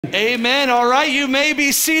Amen. All right, you may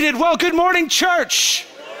be seated. Well, good morning, church.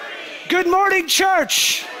 Good morning,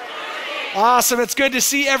 church. Awesome. It's good to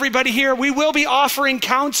see everybody here. We will be offering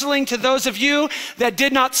counseling to those of you that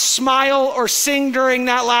did not smile or sing during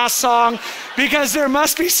that last song, because there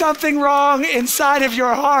must be something wrong inside of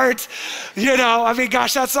your heart. You know, I mean,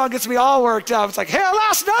 gosh, that song gets me all worked up. It's like, hey,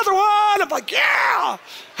 last another one. I'm like, yeah,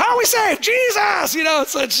 how are we saved? Jesus. You know,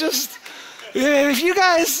 it's just, if you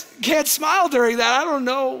guys can't smile during that, I don't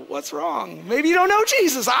know what's wrong. Maybe you don't know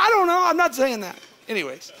Jesus. I don't know. I'm not saying that.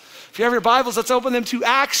 Anyways. If you have your Bibles, let's open them to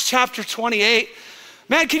Acts chapter 28.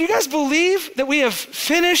 Man, can you guys believe that we have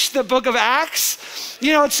finished the book of Acts?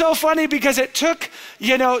 You know, it's so funny because it took,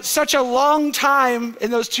 such a long time in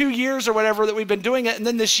those 2 years or whatever that we've been doing it. And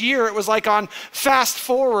then this year, it was like on fast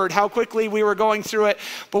forward how quickly we were going through it.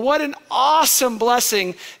 But what an awesome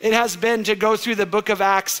blessing it has been to go through the book of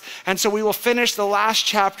Acts. And so we will finish the last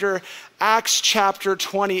chapter, Acts chapter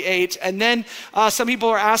 28. And then some people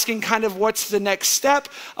are asking kind of what's the next step.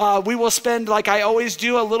 We will spend, like I always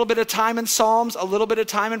do, a little bit of time in Psalms, a little bit of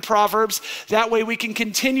time in Proverbs. That way we can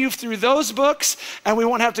continue through those books and we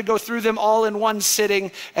won't have to go through them all in one sitting.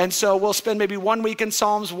 And so we'll spend maybe 1 week in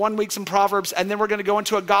Psalms, 1 week in Proverbs, and then we're going to go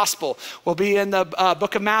into a gospel. We'll be in the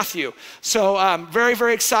book of Matthew. So very,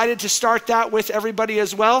 very excited to start that with everybody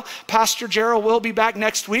as well. Pastor Gerald will be back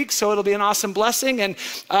next week, so it'll be an awesome blessing. And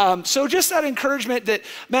so just that encouragement that,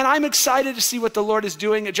 man, I'm excited to see what the Lord is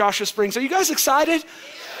doing at Joshua Springs. Are you guys excited?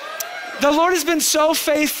 The Lord has been so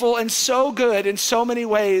faithful and so good in so many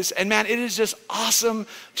ways. And man, it is just awesome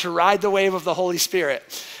to ride the wave of the Holy Spirit.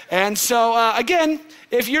 And so again,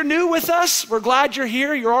 if you're new with us, we're glad you're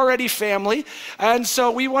here. You're already family. And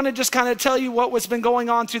so we want to just kind of tell you what's been going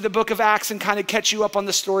on through the book of Acts and kind of catch you up on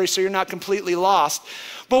the story so you're not completely lost.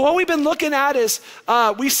 But what we've been looking at is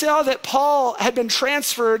we saw that Paul had been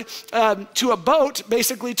transferred to a boat,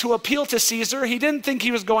 basically to appeal to Caesar. He didn't think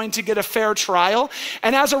he was going to get a fair trial.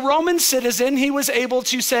 And as a Roman citizen, he was able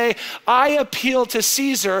to say, I appeal to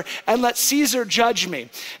Caesar and let Caesar judge me.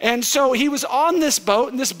 And so he was on this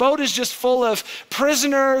boat, and this boat is just full of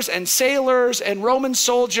prisoners and sailors and Roman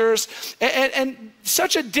soldiers and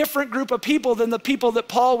such a different group of people than the people that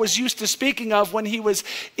Paul was used to speaking of when he was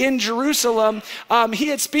in Jerusalem. He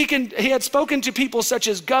had spoken to people such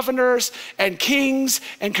as governors and kings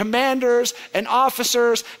and commanders and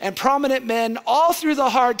officers and prominent men all through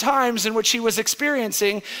the hard times in which he was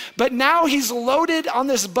experiencing. But now he's loaded on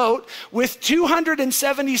this boat with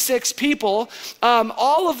 276 people.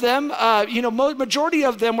 All of them, majority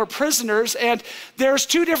of them were prisoners. And there's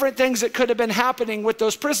two different things that could have been happening with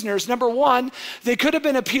those prisoners. Number one, they could have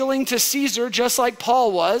been appealing to Caesar just like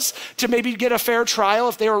Paul was to maybe get a fair trial.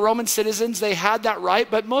 If they were Roman citizens, they had that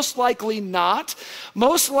right, but most likely not.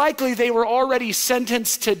 Most likely they were already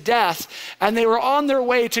sentenced to death and they were on their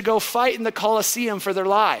way to go fight in the Colosseum for their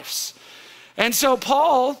lives. And so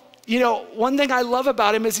Paul, one thing I love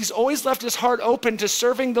about him is he's always left his heart open to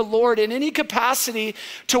serving the Lord in any capacity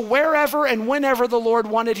to wherever and whenever the Lord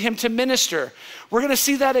wanted him to minister. We're going to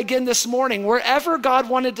see that again this morning. Wherever God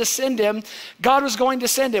wanted to send him, God was going to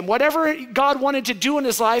send him. Whatever God wanted to do in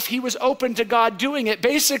his life, he was open to God doing it.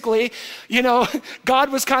 Basically,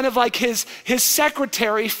 God was kind of like his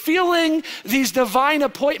secretary, feeling these divine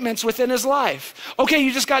appointments within his life. Okay,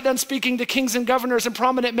 you just got done speaking to kings and governors and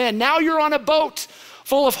prominent men. Now you're on a boat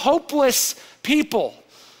full of hopeless people.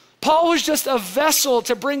 Paul was just a vessel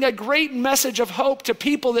to bring a great message of hope to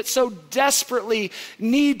people that so desperately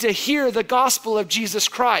need to hear the gospel of Jesus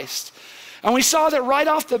Christ. And we saw that right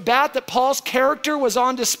off the bat that Paul's character was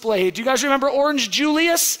on display. Do you guys remember Orange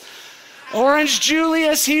Julius? Orange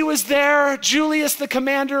Julius, he was there. Julius, the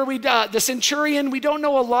commander, the centurion, we don't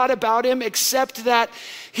know a lot about him except that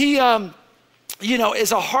he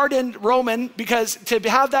is a hardened Roman, because to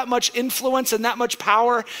have that much influence and that much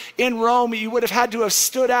power in Rome, you would have had to have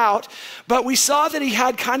stood out. But we saw that he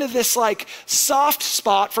had kind of this like soft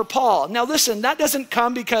spot for Paul. Now listen, that doesn't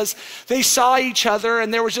come because they saw each other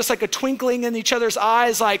and there was just like a twinkling in each other's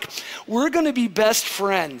eyes, like we're going to be best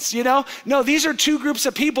friends, No, these are two groups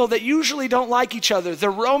of people that usually don't like each other. The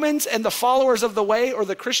Romans and the followers of the way, or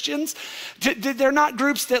the Christians, they're not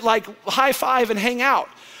groups that like high five and hang out.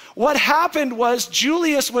 What happened was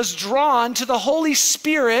Julius was drawn to the Holy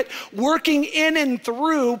Spirit working in and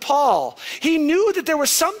through Paul. He knew that there was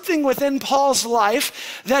something within Paul's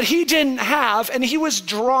life that he didn't have, and he was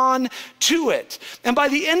drawn to it. And by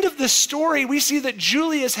the end of the story, we see that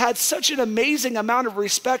Julius had such an amazing amount of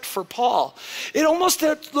respect for Paul. It almost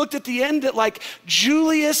looked at the end that like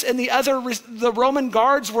Julius and the Roman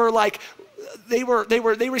guards were like,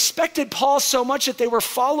 they respected Paul so much that they were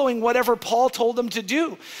following whatever Paul told them to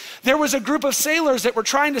do. There was a group of sailors that were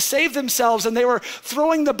trying to save themselves, and they were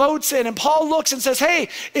throwing the boats in, and Paul looks and says, hey,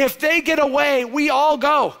 if they get away, we all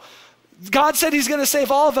go. God said he's going to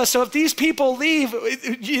save all of us. So if these people leave,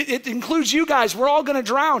 it includes you guys. We're all going to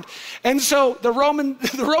drown. And so the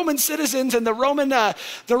Roman citizens and the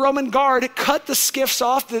Roman guard cut the skiffs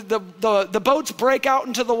off. The boats break out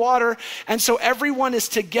into the water. And so everyone is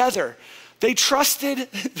together. They trusted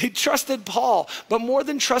Paul. But more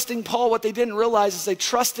than trusting Paul, what they didn't realize is they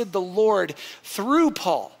trusted the Lord through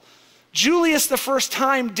Paul. Julius the first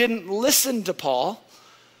time didn't listen to Paul,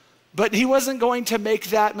 but he wasn't going to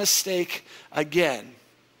make that mistake again.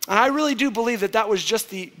 And I really do believe that that was just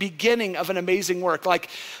the beginning of an amazing work. Like,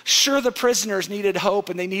 sure, the prisoners needed hope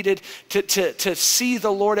and they needed to see the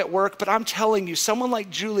Lord at work, but I'm telling you, someone like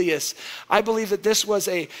Julius, I believe that this was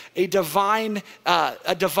a divine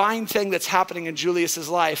thing that's happening in Julius's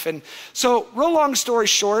life. And so, real long story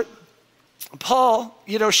short, Paul,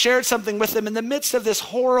 shared something with them in the midst of this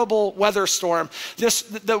horrible weather storm.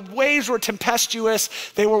 The waves were tempestuous.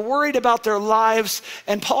 They were worried about their lives.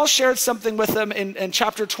 And Paul shared something with them in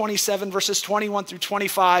chapter 27, verses 21 through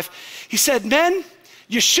 25. He said, men,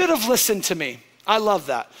 you should have listened to me. I love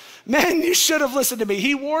that. Men, you should have listened to me.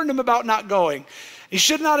 He warned them about not going. You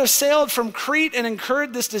should not have sailed from Crete and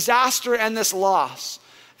incurred this disaster and this loss.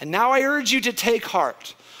 And now I urge you to take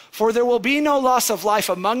heart. For there will be no loss of life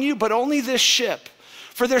among you, but only this ship.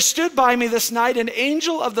 For there stood by me this night an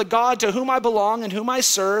angel of the God to whom I belong and whom I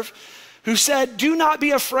serve, who said, do not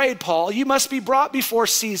be afraid, Paul. You must be brought before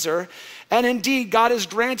Caesar. And indeed, God has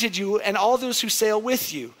granted you and all those who sail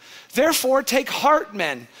with you. Therefore, take heart,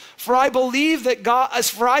 men, for I believe God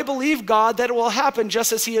that it will happen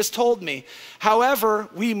just as he has told me. However,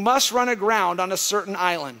 we must run aground on a certain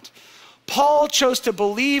island. Paul chose to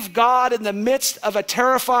believe God in the midst of a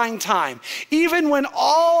terrifying time. Even when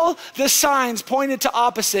all the signs pointed to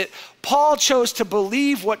opposite, Paul chose to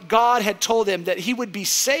believe what God had told him, that he would be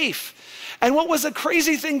safe. And what was a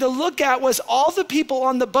crazy thing to look at was all the people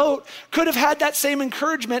on the boat could have had that same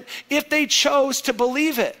encouragement if they chose to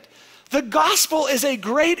believe it. The gospel is a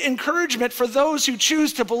great encouragement for those who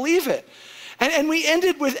choose to believe it. And we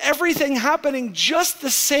ended with everything happening just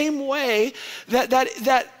the same way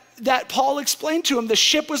that Paul explained to him. The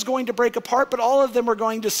ship was going to break apart, but all of them were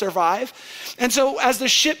going to survive. And so as the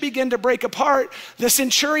ship began to break apart, the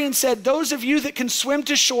centurion said, those of you that can swim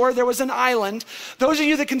to shore, there was an island. Those of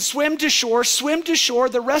you that can swim to shore, swim to shore.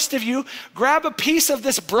 The rest of you, grab a piece of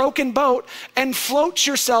this broken boat and float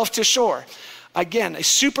yourself to shore. Again, a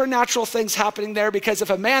supernatural thing's happening there, because if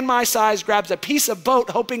a man my size grabs a piece of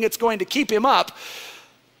boat hoping it's going to keep him up,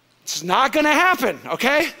 it's not going to happen,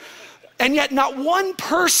 okay? And yet not one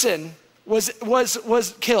person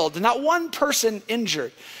was killed, not one person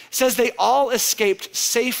injured. It says they all escaped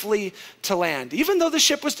safely to land. Even though the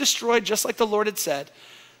ship was destroyed, just like the Lord had said,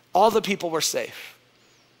 all the people were safe.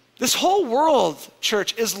 This whole world,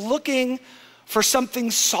 church, is looking for something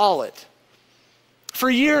solid. For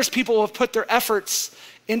years, people have put their efforts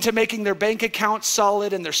into making their bank accounts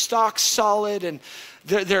solid and their stocks solid and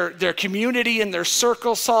their community and their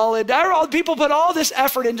circle solid. People put all this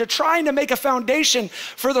effort into trying to make a foundation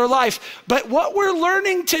for their life. But what we're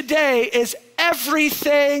learning today is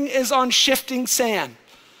everything is on shifting sand.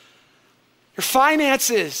 Your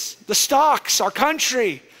finances, the stocks, our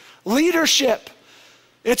country, leadership,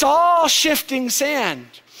 it's all shifting sand.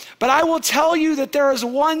 But I will tell you that there is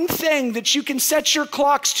one thing that you can set your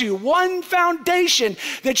clocks to, one foundation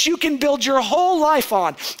that you can build your whole life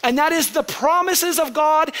on, and that is the promises of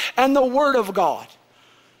God and the word of God.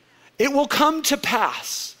 It will come to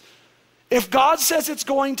pass. If God says it's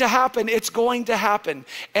going to happen, it's going to happen.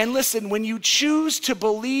 And listen, when you choose to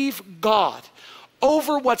believe God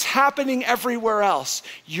over what's happening everywhere else,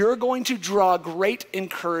 you're going to draw great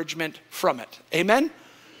encouragement from it. Amen?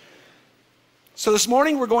 So this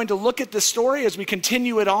morning, we're going to look at this story as we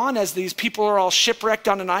continue it on, as these people are all shipwrecked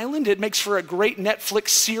on an island. It makes for a great Netflix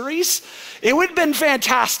series. It would have been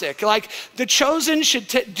fantastic. Like, The Chosen should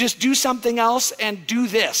just do something else and do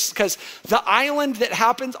this, because the island that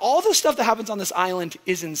happens, all the stuff that happens on this island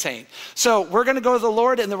is insane. So we're going to go to the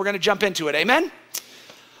Lord, and then we're going to jump into it. Amen?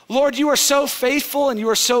 Lord, you are so faithful and you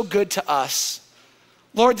are so good to us.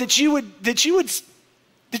 Lord, that you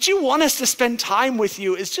want us to spend time with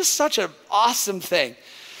you is just such an awesome thing.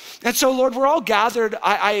 And so, Lord, we're all gathered.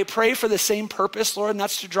 I pray for the same purpose, Lord, and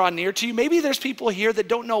that's to draw near to you. Maybe there's people here that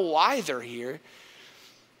don't know why they're here.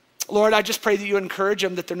 Lord, I just pray that you encourage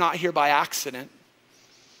them that they're not here by accident.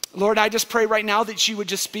 Lord, I just pray right now that you would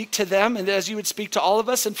just speak to them, and as you would speak to all of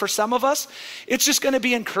us. And for some of us, it's just going to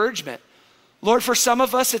be encouragement. Lord, for some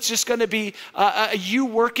of us, it's just going to be you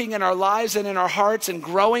working in our lives and in our hearts and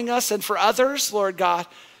growing us. And for others, Lord God,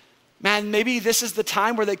 man, maybe this is the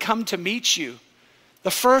time where they come to meet you.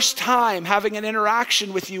 The first time having an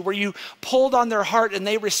interaction with you where you pulled on their heart and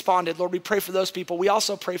they responded. Lord, we pray for those people. We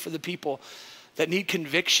also pray for the people that need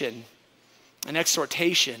conviction and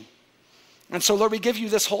exhortation. And so, Lord, we give you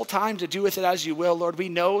this whole time to do with it as you will. Lord, we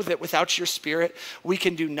know that without your Spirit, we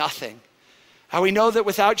can do nothing. And we know that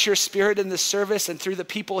without your Spirit in this service and through the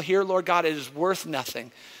people here, Lord God, it is worth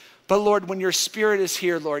nothing. But Lord, when your Spirit is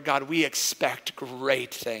here, Lord God, we expect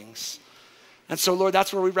great things. And so, Lord,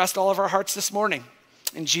 that's where we rest all of our hearts this morning.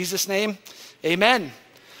 In Jesus' name, amen.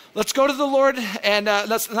 Let's go to the Lord and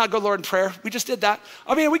let's not go Lord in prayer. We just did that.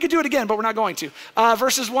 I mean, we could do it again, but we're not going to.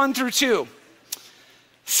 Verses 1 through 2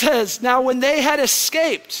 says, now when they had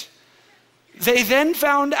escaped, they then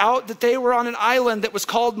found out that they were on an island that was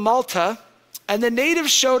called Malta, and the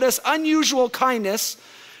natives showed us unusual kindness,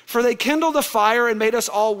 for they kindled a fire and made us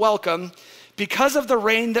all welcome because of the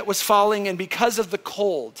rain that was falling and because of the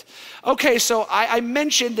cold. Okay, so I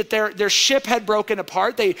mentioned that their ship had broken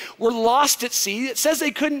apart. They were lost at sea. It says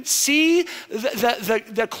they couldn't see,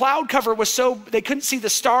 the cloud cover was so, they couldn't see the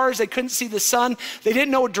stars, they couldn't see the sun, they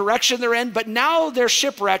didn't know what direction they're in, but now they're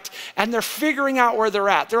shipwrecked and they're figuring out where they're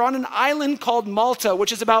at. They're on an island called Malta,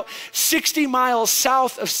 which is about 60 miles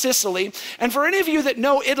south of Sicily. And for any of you that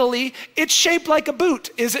know Italy, it's shaped like a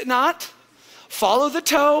boot, is it not? Follow the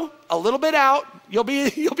toe a little bit out, you'll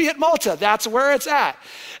be at Malta. That's where it's at.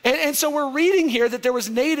 And so we're reading here that there was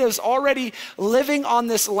natives already living on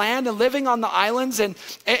this land and living on the islands,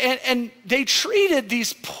 and they treated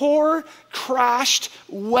these poor, crashed,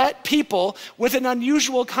 wet people with an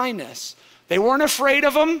unusual kindness. They weren't afraid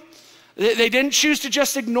of them. They didn't choose to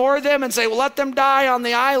just ignore them and say, well, let them die on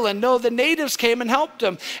the island. No, the natives came and helped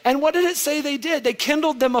them. And what did it say they did? They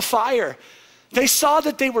kindled them a fire. They saw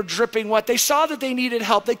that they were dripping wet. They saw that they needed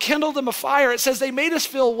help. They kindled them a fire. It says they made us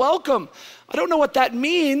feel welcome. I don't know what that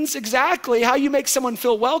means exactly, how you make someone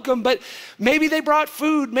feel welcome, but maybe they brought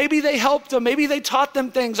food. Maybe they helped them. Maybe they taught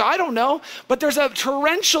them things. I don't know. But there's a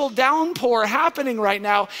torrential downpour happening right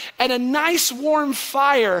now, and a nice warm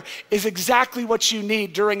fire is exactly what you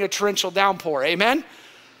need during a torrential downpour. Amen?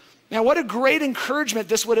 Now, what a great encouragement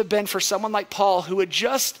this would have been for someone like Paul, who had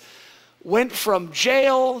just went from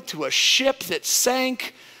jail to a ship that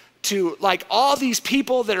sank to like all these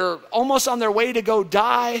people that are almost on their way to go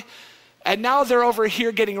die. And now they're over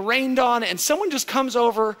here getting rained on, and someone just comes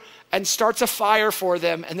over and starts a fire for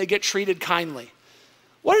them, and they get treated kindly.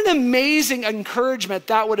 What an amazing encouragement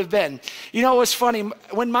that would have been. You know, it was funny.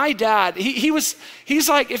 When my dad, he's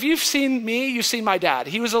like, if you've seen me, you've seen my dad.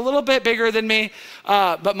 He was a little bit bigger than me,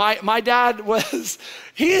 but my dad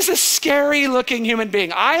he is a scary looking human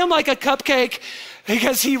being. I am like a cupcake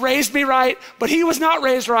because he raised me right, but he was not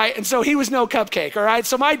raised right, and so he was no cupcake, all right?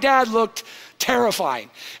 So my dad looked terrifying.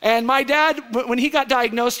 And my dad, when he got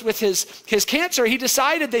diagnosed with his cancer, he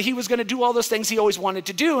decided that he was going to do all those things he always wanted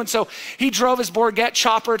to do. And so he drove his Bourget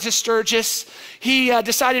chopper to Sturgis. He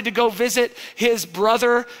decided to go visit his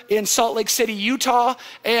brother in Salt Lake City, Utah.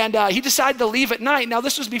 And he decided to leave at night. Now,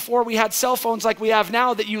 this was before we had cell phones like we have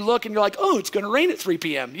now that you look and you're like, oh, it's going to rain at 3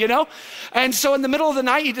 p.m., you know? And so in the middle of the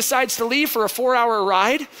night, he decides to leave for a 4-hour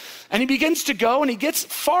ride. And he begins to go, and he gets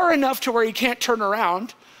far enough to where he can't turn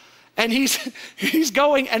around. And he's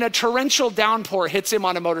going, and a torrential downpour hits him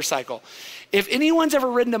on a motorcycle. If anyone's ever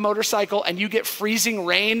ridden a motorcycle and you get freezing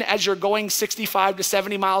rain as you're going 65 to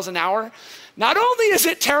 70 miles an hour, not only is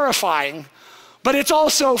it terrifying, but it's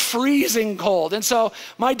also freezing cold. And so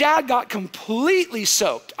my dad got completely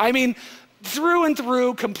soaked. I mean, through and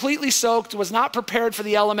through, completely soaked, was not prepared for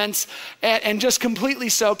the elements, and just completely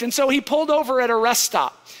soaked. And so he pulled over at a rest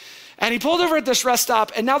stop. And he pulled over at this rest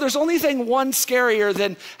stop, and now there's only one scarier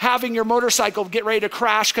than having your motorcycle get ready to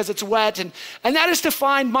crash because it's wet, and that is to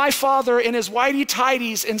find my father in his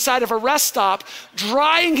whitey-tighties inside of a rest stop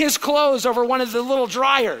drying his clothes over one of the little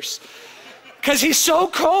dryers. Because he's so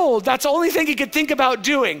cold, that's the only thing he could think about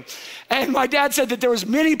doing. And my dad said that there was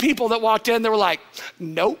many people that walked in that were like,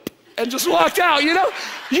 nope, and just walked out, you know?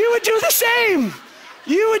 You would do the same.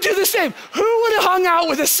 You would do the same. Who would have hung out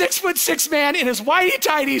with a 6'6" man in his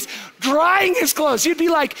whitey-tighties drying his clothes? You'd be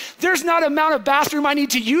like, there's not an amount of bathroom I need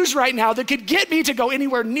to use right now that could get me to go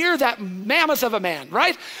anywhere near that mammoth of a man,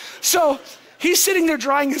 right? So he's sitting there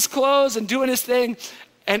drying his clothes and doing his thing.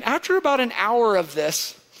 And after about an hour of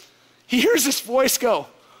this, he hears this voice go,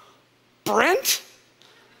 Brent?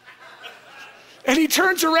 And he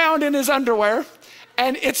turns around in his underwear,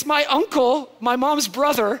 and it's my uncle, my mom's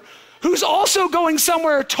brother, who's also going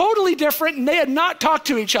somewhere totally different, and they had not talked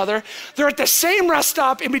to each other. They're at the same rest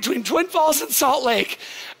stop in between Twin Falls and Salt Lake.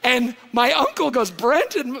 And my uncle goes,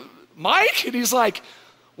 "Brent and Mike?" And he's like,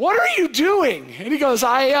 "What are you doing?" And he goes,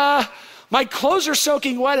 my clothes are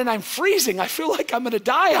soaking wet and I'm freezing. I feel like I'm gonna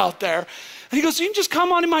die out there. And he goes, "You can just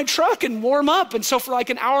come on in my truck and warm up." And so for like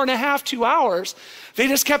an hour and a half, 2 hours, they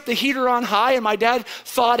just kept the heater on high, and my dad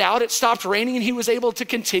thawed out, it stopped raining, and he was able to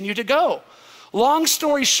continue to go. Long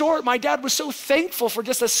story short, my dad was so thankful for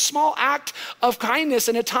just a small act of kindness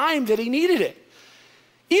in a time that he needed it.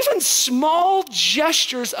 Even small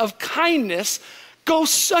gestures of kindness go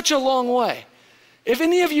such a long way. If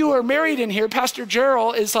any of you are married in here, Pastor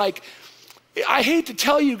Gerald is like, I hate to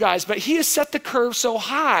tell you guys, but he has set the curve so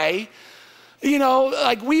high,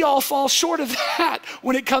 like we all fall short of that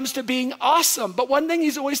when it comes to being awesome. But one thing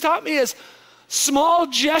he's always taught me is small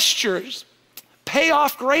gestures pay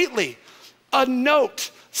off greatly. A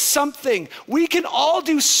note, something. We can all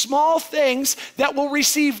do small things that will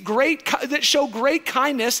that show great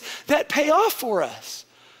kindness that pay off for us.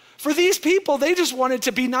 For these people, they just wanted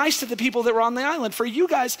to be nice to the people that were on the island. For you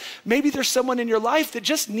guys, maybe there's someone in your life that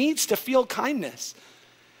just needs to feel kindness.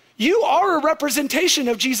 You are a representation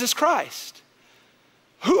of Jesus Christ.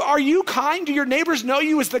 Are you kind? Do your neighbors know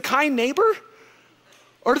you as the kind neighbor?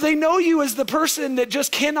 Or do they know you as the person that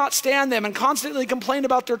just cannot stand them and constantly complain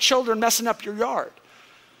about their children messing up your yard?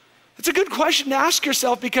 It's a good question to ask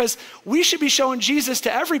yourself, because we should be showing Jesus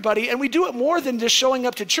to everybody, and we do it more than just showing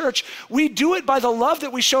up to church. We do it by the love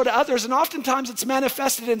that we show to others, and oftentimes it's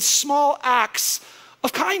manifested in small acts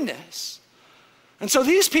of kindness. And so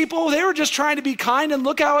these people, they were just trying to be kind, and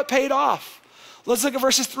look how it paid off. Let's look at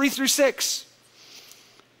verses 3-6.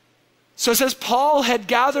 So it says, Paul had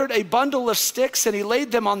gathered a bundle of sticks and he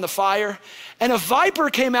laid them on the fire, and a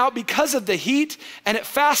viper came out because of the heat, and it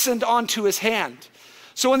fastened onto his hand.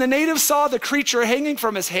 So when the natives saw the creature hanging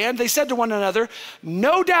from his hand, they said to one another,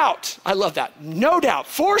 "No doubt," I love that, "no doubt,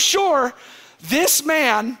 for sure, this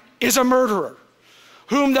man is a murderer,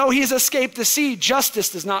 whom though he has escaped the sea, justice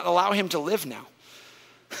does not allow him to live now."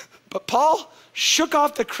 But Paul shook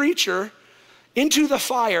off the creature into the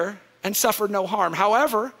fire and suffered no harm.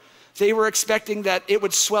 However, they were expecting that it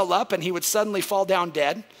would swell up and he would suddenly fall down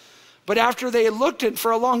dead. But after they had looked and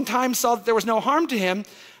for a long time saw that there was no harm to him,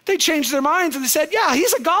 they changed their minds and they said, "Yeah,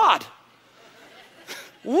 he's a god."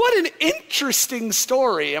 What an interesting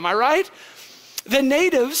story, am I right? The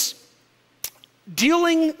natives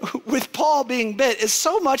dealing with Paul being bit is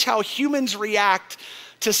so much how humans react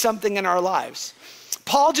to something in our lives.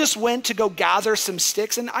 Paul just went to go gather some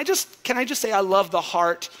sticks, and can I just say I love the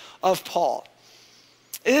heart of Paul.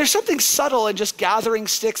 There's something subtle in just gathering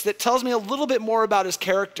sticks that tells me a little bit more about his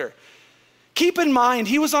character. Keep in mind,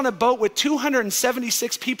 he was on a boat with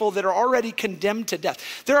 276 people that are already condemned to death.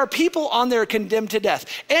 There are people on there condemned to death,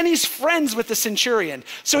 and he's friends with the centurion.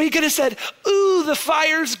 So he could have said, "Ooh, the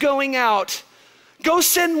fire's going out. Go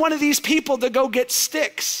send one of these people to go get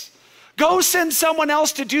sticks. Go send someone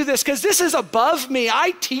else to do this, because this is above me.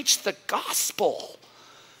 I teach the gospel."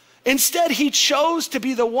 Instead, he chose to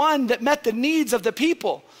be the one that met the needs of the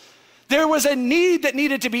people. There was a need that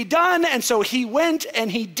needed to be done, and so he went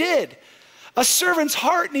and he did. A servant's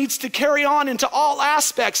heart needs to carry on into all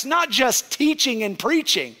aspects, not just teaching and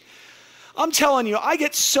preaching. I'm telling you, I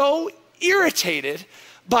get so irritated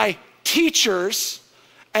by teachers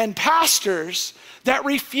and pastors that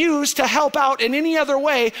refuse to help out in any other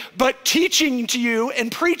way but teaching to you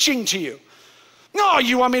and preaching to you. "No,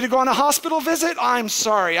 you want me to go on a hospital visit? I'm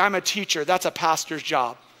sorry, I'm a teacher. That's a pastor's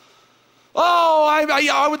job." "Oh,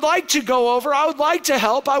 I would like to go over. I would like to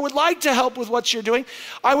help. I would like to help with what you're doing.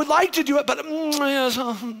 I would like to do it, but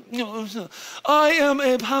I am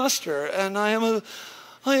a pastor, and I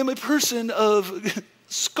am a person of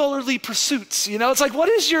scholarly pursuits." It's like, what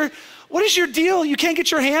is your deal? You can't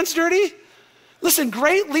get your hands dirty? Listen,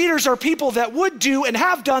 great leaders are people that would do and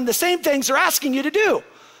have done the same things they're asking you to do.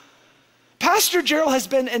 Pastor Gerald has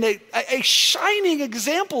been a shining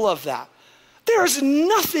example of that. There's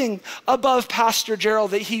nothing above Pastor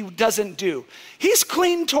Gerald that he doesn't do. He's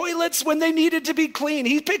cleaned toilets when they needed to be clean.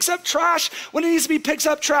 He picks up trash when it needs to be picked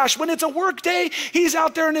up trash. When it's a work day, he's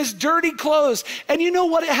out there in his dirty clothes. And you know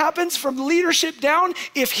what happens from leadership down?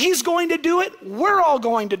 If he's going to do it, we're all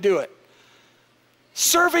going to do it.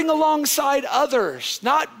 Serving alongside others,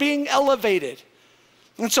 not being elevated.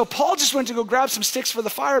 And so Paul just went to go grab some sticks for the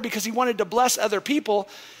fire because he wanted to bless other people.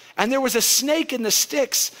 And there was a snake in the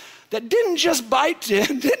sticks that didn't just bite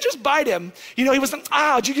him. He was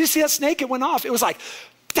like, did you see that snake? It went off. It was like,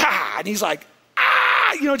 and he's like,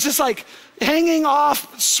 it's just like hanging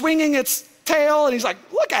off, swinging its tail. And he's like,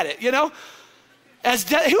 look at it,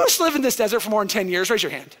 Who has lived in this desert for more than 10 years? Raise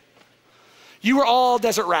your hand. You were all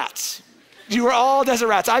desert rats. You were all desert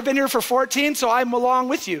rats. I've been here for 14, so I'm along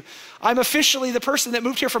with you. I'm officially the person that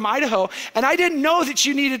moved here from Idaho, and I didn't know that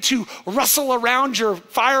you needed to rustle around your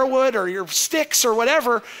firewood or your sticks or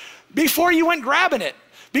whatever before you went grabbing it.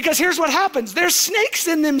 Because here's what happens. There's snakes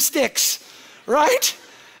in them sticks, right?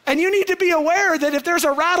 And you need to be aware that if there's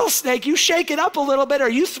a rattlesnake, you shake it up a little bit or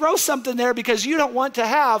you throw something there because you don't want to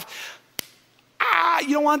have,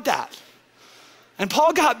 you don't want that. And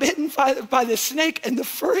Paul got bitten by this snake, and the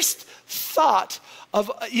first thought of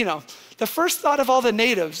all the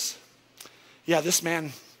natives, yeah, this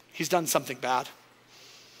man, he's done something bad.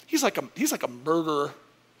 He's like a murderer.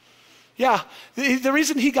 Yeah, the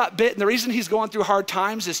reason he got bit and the reason he's going through hard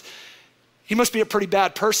times is he must be a pretty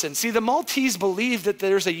bad person. See, the Maltese believed that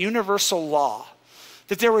there's a universal law,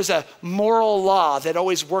 that there was a moral law that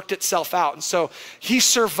always worked itself out. And so he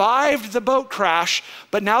survived the boat crash,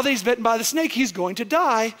 but now that he's bitten by the snake, he's going to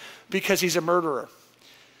die because he's a murderer.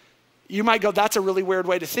 You might go, that's a really weird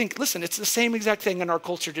way to think. Listen, it's the same exact thing in our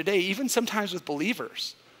culture today, even sometimes with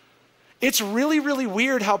believers. It's really, really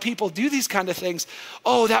weird how people do these kind of things.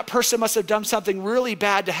 Oh, that person must have done something really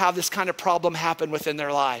bad to have this kind of problem happen within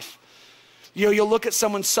their life. You know, you'll look at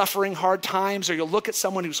someone suffering hard times, or you'll look at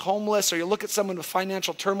someone who's homeless, or you'll look at someone with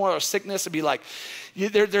financial turmoil or sickness and be like,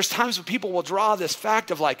 there's times when people will draw this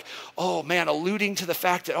fact of like, oh man, alluding to the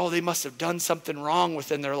fact that, oh, they must have done something wrong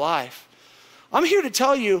within their life. I'm here to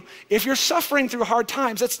tell you, if you're suffering through hard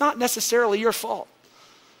times, that's not necessarily your fault.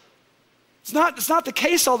 It's not the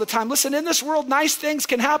case all the time. Listen, in this world, nice things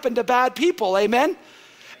can happen to bad people, amen?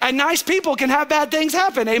 And nice people can have bad things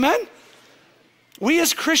happen, amen? We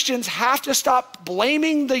as Christians have to stop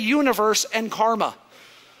blaming the universe and karma.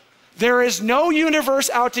 There is no universe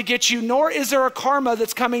out to get you, nor is there a karma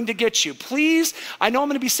that's coming to get you. Please, I know I'm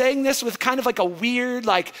going to be saying this with kind of like a weird,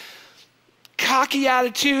 like cocky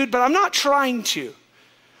attitude, but I'm not trying to.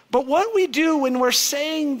 But what we do when we're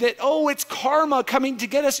saying that, oh, it's karma coming to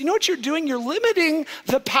get us, you know what you're doing? You're limiting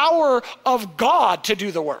the power of God to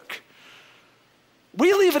do the work.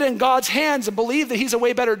 We leave it in God's hands and believe that he's a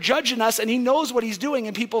way better judge than us and he knows what he's doing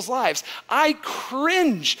in people's lives. I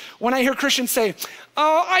cringe when I hear Christians say,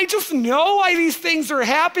 oh, I just know why these things are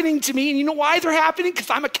happening to me. And you know why they're happening? Because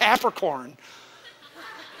I'm a Capricorn.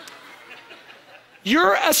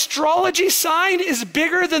 Your astrology sign is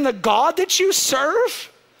bigger than the God that you serve?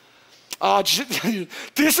 Oh,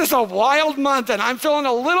 this is a wild month and I'm feeling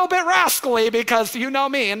a little bit rascally because you know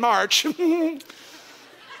me in March.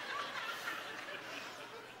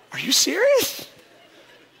 Are you serious?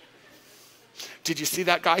 Did you see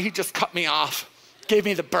that guy? He just cut me off, gave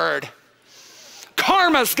me the bird.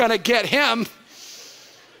 Karma's gonna get him.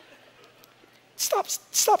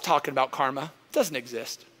 Stop talking about karma. It doesn't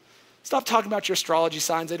exist. Stop talking about your astrology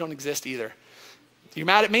signs. They don't exist either. You're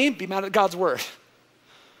mad at me? Be mad at God's word.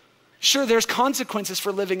 Sure, there's consequences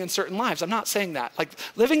for living in certain lives. I'm not saying that. Like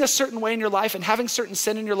living a certain way in your life and having certain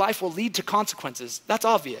sin in your life will lead to consequences. That's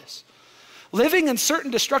obvious. Living in certain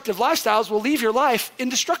destructive lifestyles will leave your life in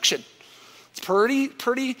destruction. It's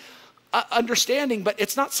pretty understanding, but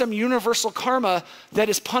it's not some universal karma that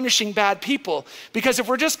is punishing bad people. Because if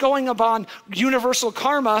we're just going upon universal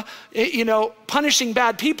karma, punishing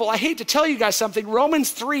bad people, I hate to tell you guys something.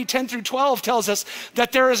 Romans 3:10-12 tells us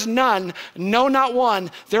that there is none, no, not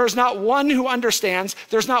one. There is not one who understands.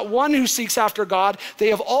 There's not one who seeks after God. They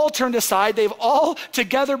have all turned aside. They've all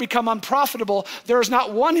together become unprofitable. There is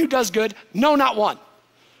not one who does good. No, not one.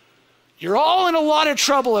 You're all in a lot of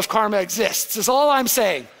trouble if karma exists, is all I'm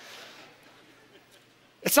saying.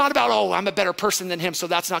 It's not about, oh, I'm a better person than him, so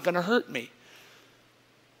that's not going to hurt me.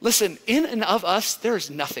 Listen, in and of us, there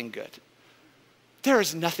is nothing good. There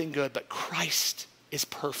is nothing good, but Christ is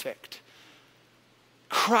perfect.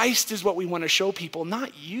 Christ is what we want to show people,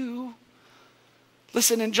 not you.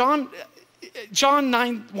 Listen, in John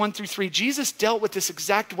 9:1-3, Jesus dealt with this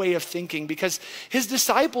exact way of thinking because his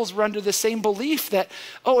disciples were under the same belief that,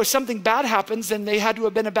 oh, if something bad happens, then they had to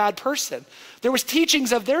have been a bad person. There was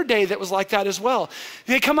teachings of their day that was like that as well.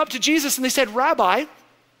 They come up to Jesus and they said, Rabbi,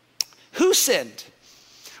 who sinned?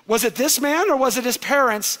 Was it this man or was it his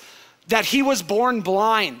parents that he was born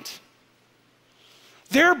blind?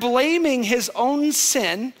 They're blaming his own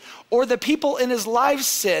sin or the people in his life's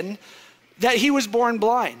sin that he was born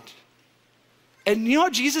blind. And you know how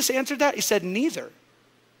Jesus answered that? He said, neither.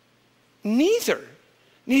 Neither.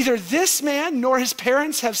 Neither this man nor his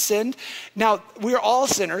parents have sinned. Now, we're all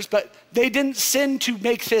sinners, but they didn't sin to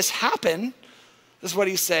make this happen, is what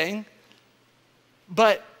he's saying.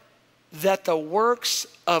 But that the works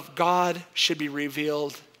of God should be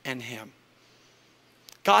revealed in him.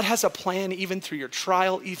 God has a plan even through your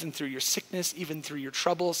trial, even through your sickness, even through your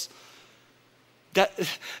troubles. That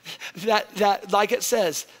like it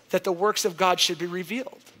says, that the works of God should be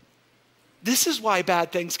revealed. This is why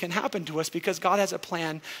bad things can happen to us, because God has a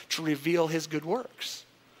plan to reveal his good works.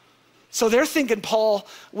 So they're thinking Paul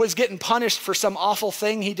was getting punished for some awful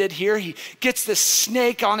thing he did here. He gets this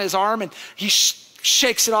snake on his arm and he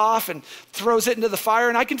shakes it off and throws it into the fire.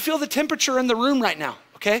 And I can feel the temperature in the room right now,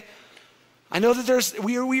 okay? I know that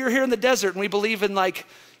we are here in the desert and we believe in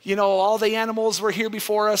all the animals were here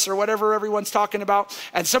before us or whatever everyone's talking about.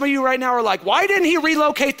 And some of you right now are like, why didn't he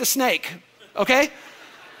relocate the snake? Okay?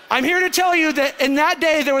 I'm here to tell you that in that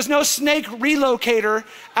day, there was no snake relocator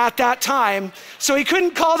at that time. So he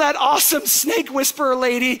couldn't call that awesome snake whisperer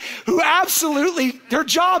lady who absolutely, her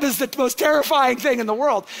job is the most terrifying thing in the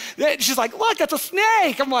world. She's like, look, that's a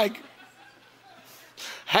snake. I'm like,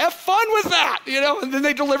 have fun with that, And then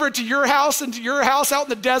they deliver it to your house and to your house out in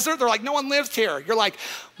the desert. They're like, no one lives here. You're like,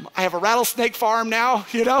 I have a rattlesnake farm now,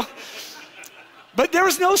 But there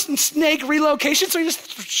was no snake relocation, so he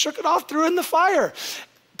just shook it off, threw it in the fire.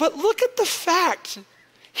 But look at the fact,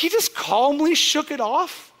 he just calmly shook it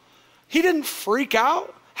off. He didn't freak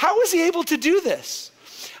out. How was he able to do this?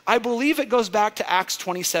 I believe it goes back to Acts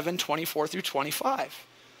 27, 24 through 25.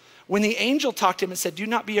 When the angel talked to him and said, do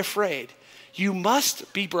not be afraid. You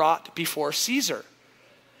must be brought before Caesar.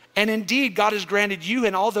 And indeed, God has granted you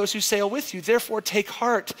and all those who sail with you. Therefore, take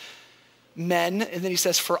heart, men. And then he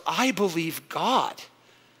says, for I believe God,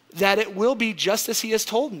 that it will be just as he has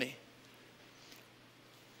told me.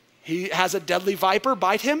 He has a deadly viper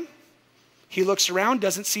bite him. He looks around,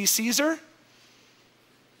 doesn't see Caesar.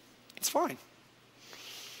 It's fine.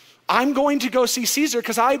 I'm going to go see Caesar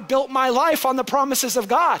because I built my life on the promises of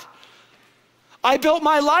God. I built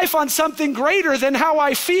my life on something greater than how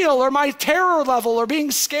I feel or my terror level or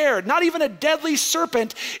being scared. Not even a deadly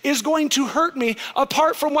serpent is going to hurt me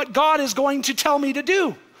apart from what God is going to tell me to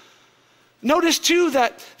do. Notice too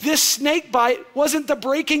that this snake bite wasn't the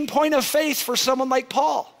breaking point of faith for someone like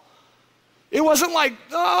Paul. It wasn't like,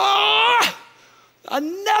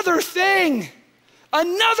 another thing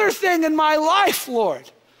in my life, Lord.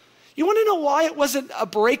 You want to know why it wasn't a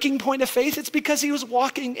breaking point of faith? It's because he was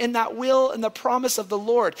walking in that will and the promise of the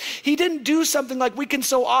Lord. He didn't do something like we can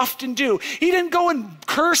so often do. He didn't go and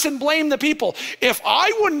curse and blame the people. If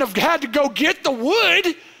I wouldn't have had to go get the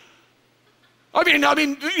wood, I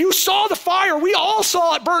mean, you saw the fire. We all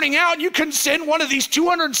saw it burning out. You couldn't send one of these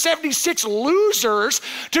 276 losers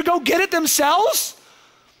to go get it themselves.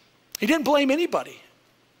 He didn't blame anybody.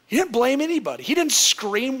 He didn't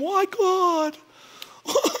scream, why God?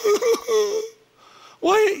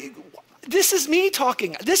 Why? This is me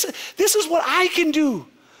talking. This is what I can do.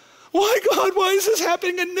 Why God, why is this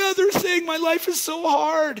happening? Another thing, my life is so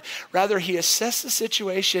hard. Rather, he assessed the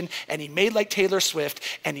situation and he made like Taylor Swift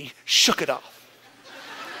and he shook it off.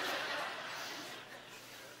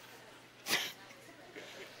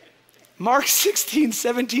 Mark 16,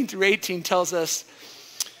 17 through 18 tells us,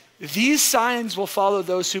 these signs will follow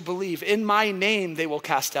those who believe. In my name, they will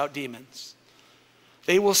cast out demons.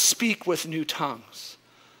 They will speak with new tongues.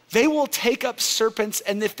 They will take up serpents,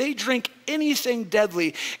 and if they drink anything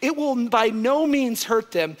deadly, it will by no means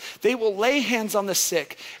hurt them. They will lay hands on the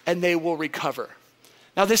sick, and they will recover.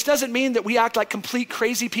 Now, this doesn't mean that we act like complete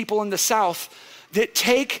crazy people in the South that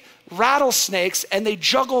take rattlesnakes and they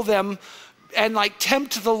juggle them and like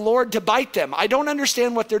tempt the Lord to bite them. I don't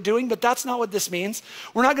understand what they're doing, but that's not what this means.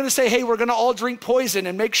 We're not going to say, hey, we're going to all drink poison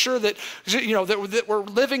and make sure that, that we're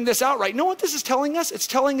living this out right. You know what this is telling us? It's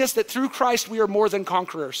telling us that through Christ, we are more than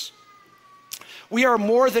conquerors. We are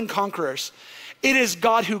more than conquerors. It is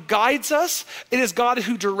God who guides us. It is God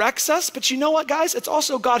who directs us. But you know what, guys? It's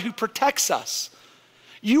also God who protects us.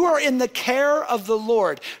 You are in the care of the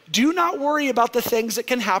Lord. Do not worry about the things that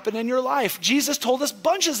can happen in your life. Jesus told us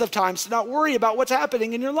bunches of times to not worry about what's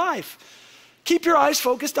happening in your life. Keep your eyes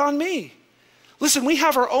focused on me. Listen, we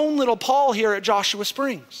have our own little Paul here at Joshua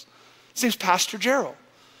Springs. His name's Pastor Gerald.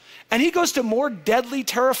 And he goes to more deadly,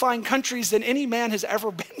 terrifying countries than any man has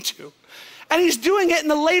ever been to. And he's doing it in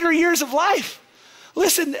the later years of life.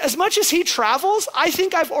 Listen, as much as he travels, I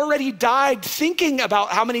think I've already died thinking about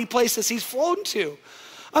how many places he's flown to.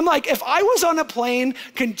 I'm like, if I was on a plane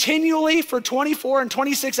continually for 24 and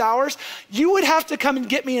 26 hours, you would have to come and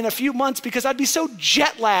get me in a few months because I'd be so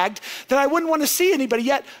jet lagged that I wouldn't want to see anybody.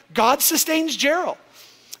 Yet God sustains Gerald.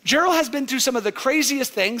 Gerald has been through some of the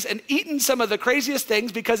craziest things and eaten some of the craziest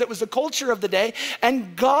things because it was the culture of the day,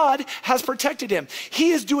 and God has protected him. He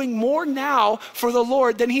is doing more now for the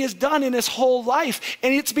Lord than he has done in his whole life,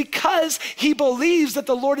 and it's because he believes that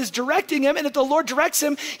the Lord is directing him, and if the Lord directs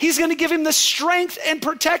him, he's going to give him the strength and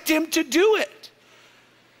protect him to do it.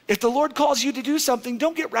 If the Lord calls you to do something,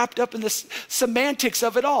 don't get wrapped up in the semantics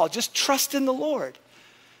of it all. Just trust in the Lord.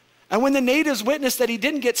 And when the natives witnessed that he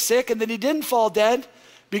didn't get sick and that he didn't fall dead,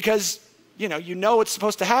 because you know it's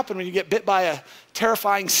supposed to happen when you get bit by a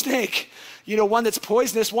terrifying snake, one that's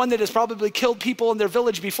poisonous, one that has probably killed people in their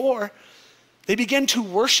village before, they began to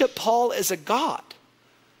worship Paul as a god.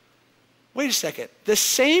 Wait a second. The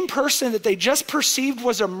same person that they just perceived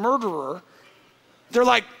was a murderer, they're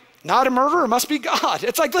like, not a murderer, must be God.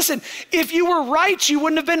 It's like, listen, if you were right, you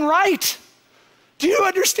wouldn't have been right. Do you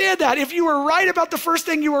understand that? If you were right about the first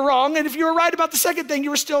thing, you were wrong, and if you were right about the second thing,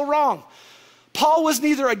 you were still wrong. Paul was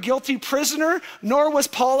neither a guilty prisoner, nor was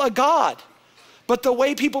Paul a god. But the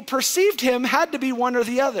way people perceived him had to be one or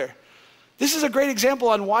the other. This is a great example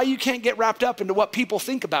on why you can't get wrapped up into what people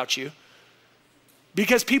think about you.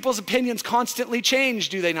 Because people's opinions constantly change,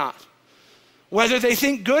 do they not? Whether they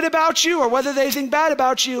think good about you or whether they think bad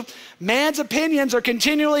about you, man's opinions are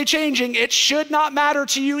continually changing. It should not matter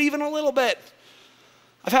to you even a little bit.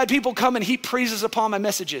 I've had people come and heap praises upon my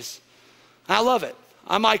messages. And I love it.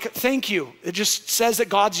 I'm like, thank you. It just says that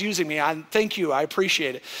God's using me. Thank you, I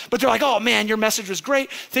appreciate it. But they're like, oh man, your message was great.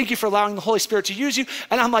 Thank you for allowing the Holy Spirit to use you.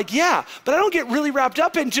 And I'm like, yeah, but I don't get really wrapped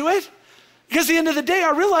up into it. Because at the end of the day,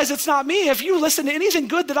 I realize it's not me. If you listen to anything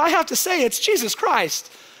good that I have to say, it's Jesus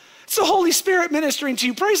Christ. It's the Holy Spirit ministering to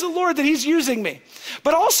you. Praise the Lord that he's using me.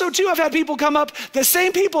 But also too, I've had people come up, the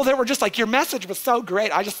same people that were just like, your message was so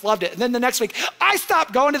great, I just loved it. And then the next week, I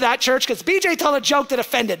stopped going to that church because BJ told a joke that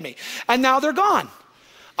offended me. And now they're gone.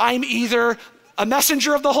 I'm either a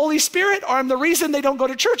messenger of the Holy Spirit or I'm the reason they don't go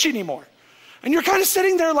to church anymore. And you're kind of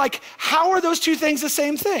sitting there like, how are those two things the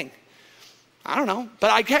same thing? I don't know, but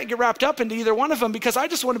I can't get wrapped up into either one of them because I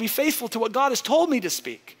just want to be faithful to what God has told me to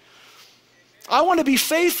speak. I want to be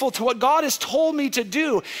faithful to what God has told me to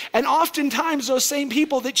do. And oftentimes those same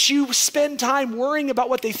people that you spend time worrying about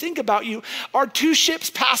what they think about you are two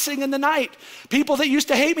ships passing in the night. People that used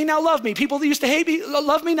to hate me now love me. People that used to hate me,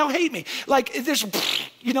 love me now hate me. Like there's,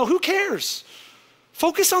 who cares?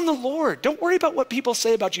 Focus on the Lord. Don't worry about what people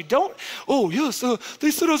say about you.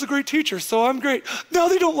 They said I was a great teacher, so I'm great. Now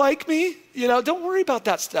they don't like me. Don't worry about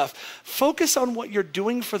that stuff. Focus on what you're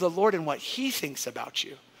doing for the Lord and what he thinks about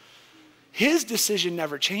you. His decision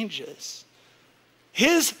never changes.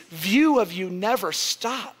 His view of you never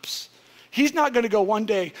stops. He's not going to go one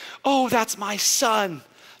day, oh, that's my son.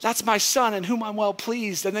 That's my son in whom I'm well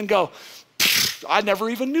pleased. And then go, I never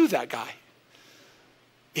even knew that guy.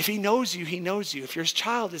 If he knows you, he knows you. If you're his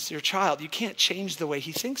child, it's your child. You can't change the way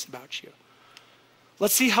he thinks about you.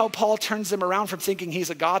 Let's see how Paul turns them around from thinking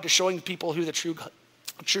he's a God to showing people who the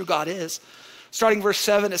true God is. Starting verse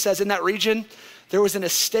 7, it says, in that region, there was an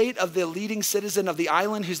estate of the leading citizen of the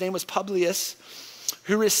island whose name was Publius,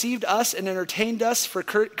 who received us and entertained us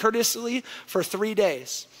courteously for 3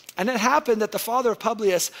 days. And it happened that the father of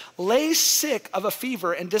Publius lay sick of a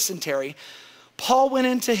fever and dysentery. Paul went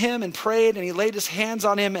into him and prayed, and he laid his hands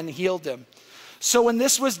on him and healed him. So when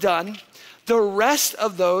this was done, the rest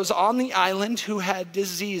of those on the island who had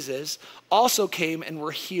diseases also came and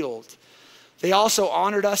were healed. They also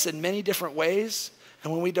honored us in many different ways.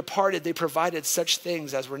 And when we departed, they provided such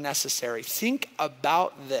things as were necessary. Think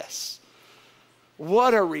about this.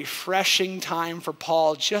 What a refreshing time for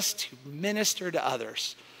Paul just to minister to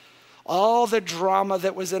others. All the drama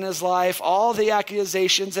that was in his life, all the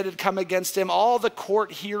accusations that had come against him, all the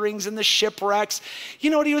court hearings and the shipwrecks. You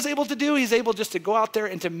know what he was able to do? He's able just to go out there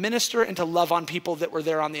and to minister and to love on people that were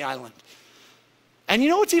there on the island. And you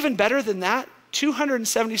know what's even better than that?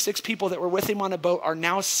 276 people that were with him on a boat are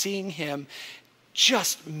now seeing him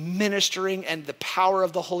just ministering and the power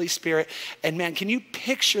of the Holy Spirit. And man, can you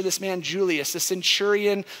picture this man, Julius, the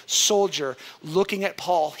centurion soldier, looking at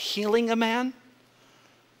Paul, healing a man?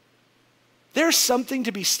 There's something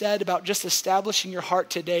to be said about just establishing your heart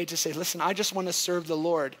today to say, listen, I just want to serve the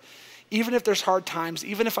Lord. Even if there's hard times,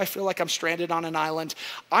 even if I feel like I'm stranded on an island,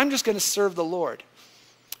 I'm just going to serve the Lord.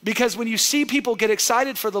 Because when you see people get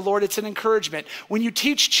excited for the Lord, it's an encouragement. When you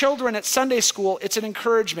teach children at Sunday school, it's an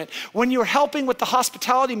encouragement. When you're helping with the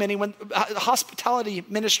hospitality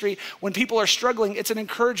ministry, when people are struggling, it's an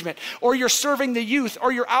encouragement. Or you're serving the youth,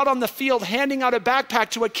 or you're out on the field handing out a backpack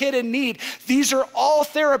to a kid in need. These are all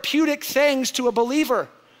therapeutic things to a believer.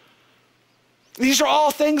 These are all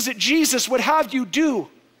things that Jesus would have you do.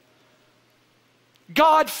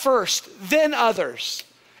 God first, then others.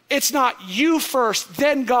 It's not you first,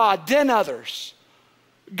 then God, then others.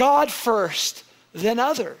 God first, then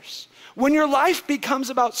others. When your life becomes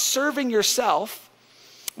about serving yourself,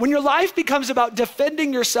 when your life becomes about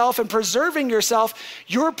defending yourself and preserving yourself,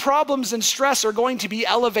 your problems and stress are going to be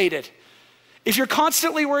elevated. If you're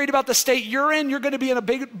constantly worried about the state you're in, you're going to be in a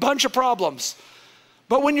big bunch of problems.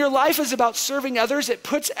 But when your life is about serving others, it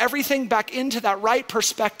puts everything back into that right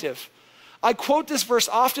perspective. I quote this verse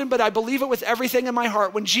often, but I believe it with everything in my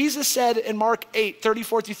heart. When Jesus said in Mark 8,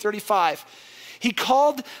 34 through 35, he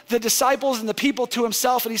called the disciples and the people to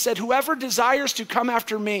himself, and he said, whoever desires to come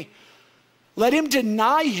after me, let him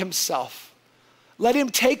deny himself. Let him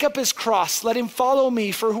take up his cross. Let him follow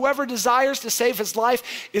me. For whoever desires to save his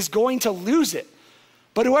life is going to lose it.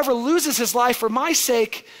 But whoever loses his life for my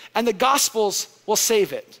sake and the gospel's will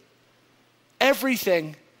save it.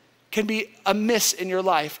 Everything can be amiss in your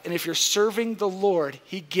life. And if you're serving the Lord,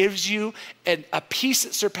 he gives you a peace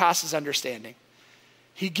that surpasses understanding.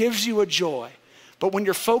 He gives you a joy. But when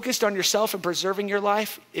you're focused on yourself and preserving your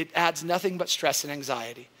life, it adds nothing but stress and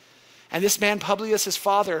anxiety. And this man, Publius, his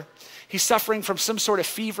father, he's suffering from some sort of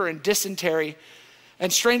fever and dysentery.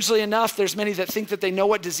 And strangely enough, there's many that think that they know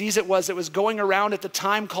what disease it was. It was going around at the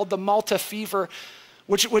time called the Malta fever,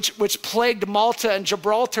 which plagued Malta and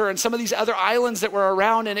Gibraltar and some of these other islands that were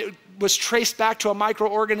around. And it was traced back to a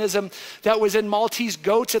microorganism that was in Maltese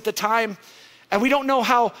goats at the time. And we don't know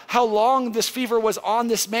how long this fever was on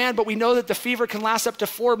this man, but we know that the fever can last up to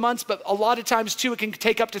 4 months, but a lot of times too, it can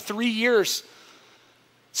take up to 3 years.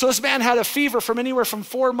 So this man had a fever from anywhere from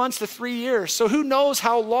 4 months to 3 years. So who knows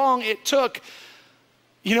how long it took,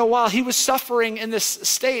 while he was suffering in this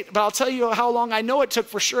state. But I'll tell you how long I know it took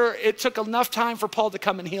for sure. It took enough time for Paul to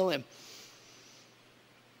come and heal him.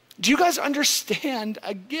 Do you guys understand,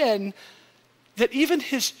 again, that even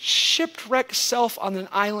his shipwrecked self on an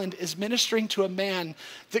island is ministering to a man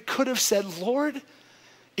that could have said, Lord,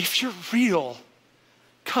 if you're real,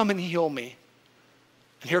 come and heal me.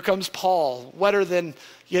 And here comes Paul, wetter than,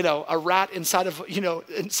 a rat inside of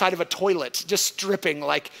a toilet, just dripping,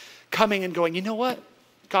 like coming and going, you know what?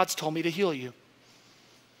 God's told me to heal you.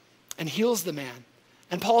 And heals the man.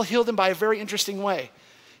 And Paul healed him by a very interesting way.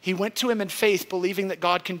 He went to him in faith, believing that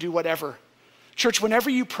God can do whatever. Church, whenever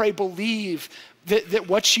you pray, believe that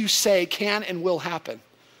what you say can and will happen.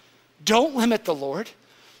 Don't limit the Lord.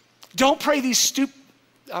 Don't pray these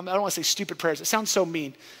I don't want to say stupid prayers. It sounds so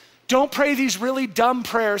mean. Don't pray these really dumb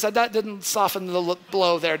prayers. That didn't soften the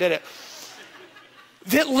blow there, did it?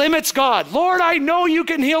 That limits God. Lord, I know you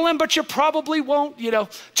can heal him, but you probably won't,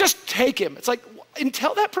 just take him. It's like,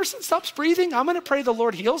 until that person stops breathing, I'm going to pray the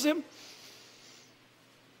Lord heals him.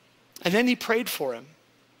 And then he prayed for him.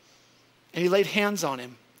 And he laid hands on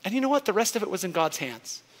him. And you know what? The rest of it was in God's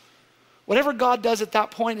hands. Whatever God does at that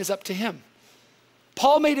point is up to him.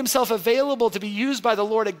 Paul made himself available to be used by the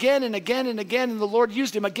Lord again and again and again, and the Lord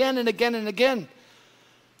used him again and again and again.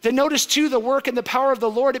 Then notice too, the work and the power of the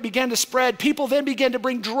Lord, it began to spread. People then began to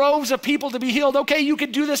bring droves of people to be healed. Okay, you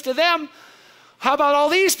could do this to them. How about all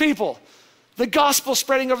these people? The gospel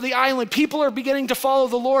spreading over the island. People are beginning to follow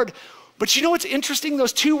the Lord. But you know what's interesting?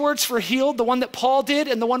 Those two words for healed, the one that Paul did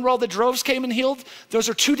and the one where all the droves came and healed, those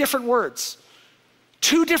are two different words.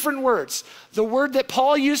 Two different words. The word that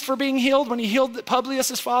Paul used for being healed when he healed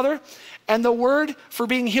Publius' father, and the word for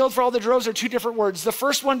being healed for all the droves are two different words. The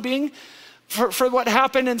first one being for what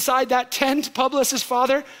happened inside that tent, Publius'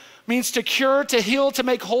 father, means to cure, to heal, to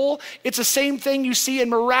make whole. It's the same thing you see in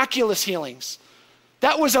miraculous healings.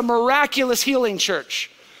 That was a miraculous healing,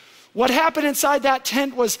 church. What happened inside that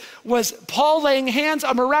tent was Paul laying hands,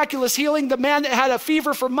 a miraculous healing. The man that had a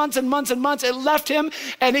fever for months and months and months, it left him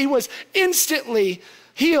and he was instantly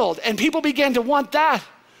healed. And people began to want that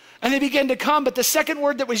and they began to come. But the second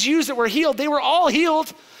word that was used that were healed, they were all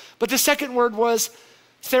healed. But the second word was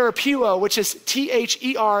therapeuo, which is T-H-E-R-A-P-E-U-O,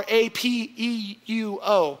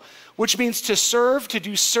 which means to serve, to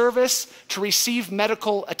do service, to receive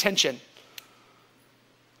medical attention.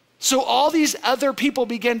 So all these other people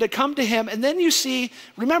began to come to him. And then you see,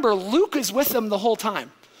 remember, Luke is with them the whole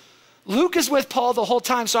time. Luke is with Paul the whole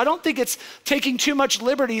time. So I don't think it's taking too much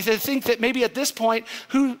liberty to think that maybe at this point,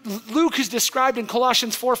 Luke is described in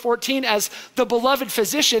Colossians 4:14 as the beloved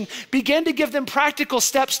physician, began to give them practical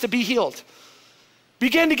steps to be healed.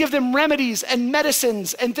 Began to give them remedies and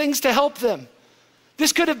medicines and things to help them.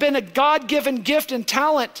 This could have been a God-given gift and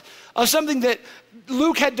talent of something that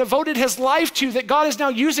Luke had devoted his life to that God is now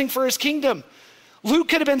using for his kingdom. Luke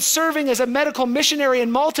could have been serving as a medical missionary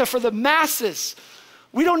in Malta for the masses.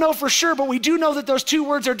 We don't know for sure, but we do know that those two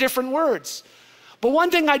words are different words. But one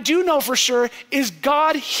thing I do know for sure is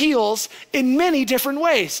God heals in many different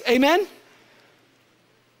ways. Amen?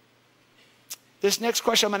 This next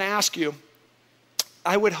question I'm going to ask you,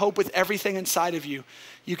 I would hope with everything inside of you,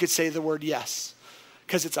 you could say the word yes,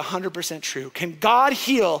 because it's 100% true. Can God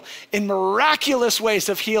heal in miraculous ways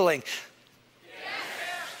of healing?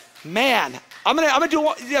 Yes. Man, I'm gonna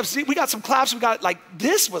do, yeah, see, we got some claps,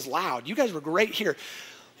 this was loud. You guys were great here.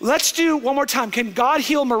 Let's do one more time. Can God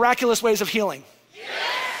heal miraculous ways of healing? Yes.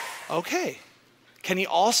 Okay. Can he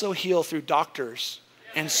also heal through doctors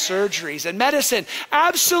and surgeries and medicine?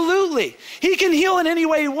 Absolutely. He can heal in any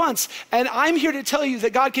way he wants. And I'm here to tell you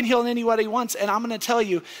that God can heal in any way he wants. And I'm going to tell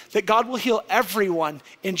you that God will heal everyone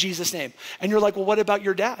in Jesus' name. And you're like, well, what about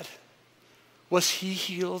your dad? Was he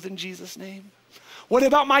healed in Jesus' name? What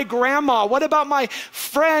about my grandma? What about my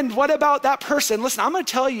friend? What about that person? Listen, I'm going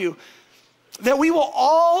to tell you that we will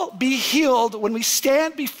all be healed when we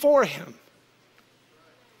stand before him.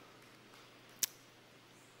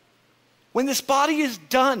 When this body is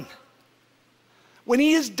done, when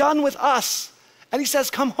he is done with us, and he says,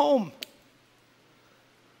 come home,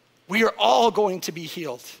 we are all going to be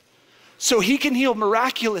healed. So he can heal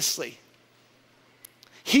miraculously.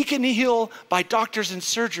 He can heal by doctors and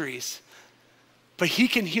surgeries, but he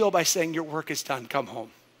can heal by saying, your work is done, come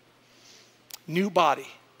home. New body,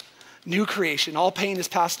 new creation, all pain has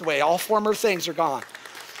passed away, all former things are gone.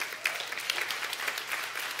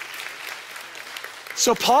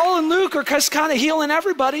 So Paul and Luke are just kind of healing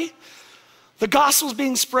everybody. The gospel's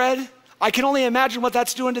being spread. I can only imagine what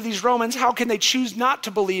that's doing to these Romans. How can they choose not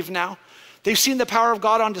to believe now? They've seen the power of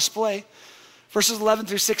God on display. Verses 11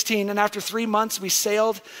 through 16, and after 3 months we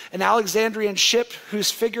sailed an Alexandrian ship whose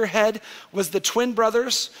figurehead was the twin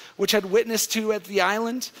brothers, which had witnessed to at the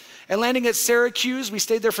island. And landing at Syracuse, we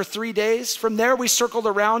stayed there for 3 days. From there we circled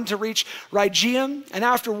around to reach Rhegium. And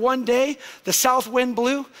after 1 day, the south wind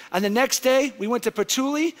blew. And the next day we went to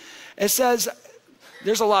Puteoli. It says,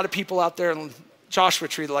 there's a lot of people out there in Joshua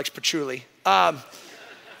Tree that likes patchouli.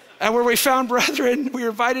 And where we found brethren, we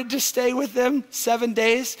were invited to stay with them 7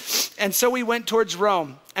 days. And so we went towards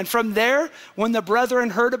Rome. And from there, when the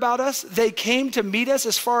brethren heard about us, they came to meet us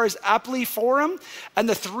as far as Appii Forum and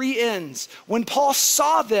the 3 Inns. When Paul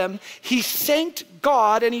saw them, he thanked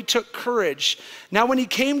God and he took courage. Now when he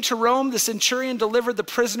came to Rome, the centurion delivered the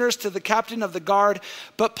prisoners to the captain of the guard,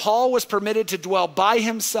 but Paul was permitted to dwell by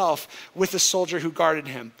himself with the soldier who guarded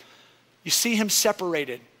him. You see him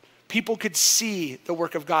separated. People could see the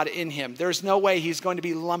work of God in him. There's no way he's going to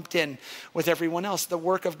be lumped in with everyone else. The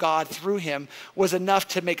work of God through him was enough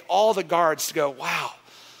to make all the guards to go, wow,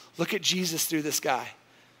 look at Jesus through this guy.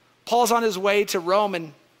 Paul's on his way to Rome,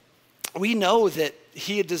 and we know that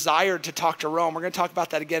he had desired to talk to Rome. We're going to talk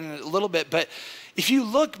about that again in a little bit. But if you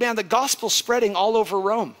look, man, the gospel's spreading all over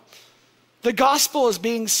Rome. The gospel is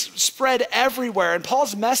being spread everywhere, and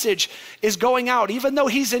Paul's message is going out, even though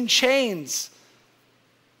he's in chains.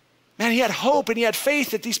 Man, he had hope and he had faith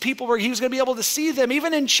that these people he was going to be able to see them,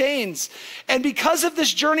 even in chains. And because of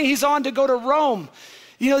this journey he's on to go to Rome,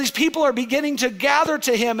 these people are beginning to gather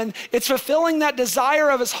to him, and it's fulfilling that desire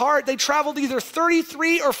of his heart. They traveled either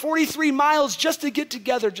 33 or 43 miles just to get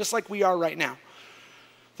together, just like we are right now.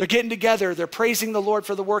 They're getting together. They're praising the Lord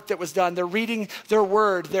for the work that was done. They're reading their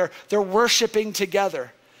word. They're worshiping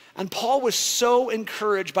together. And Paul was so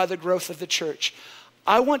encouraged by the growth of the church.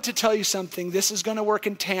 I want to tell you something. This is going to work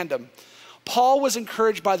in tandem. Paul was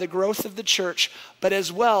encouraged by the growth of the church, but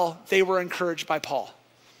as well, they were encouraged by Paul.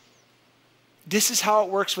 This is how it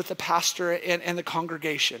works with the pastor and the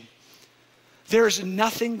congregation. There's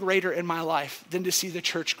nothing greater in my life than to see the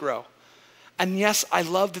church grow. And yes, I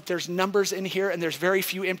love that there's numbers in here and there's very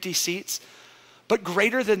few empty seats. But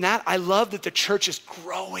greater than that, I love that the church is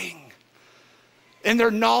growing. In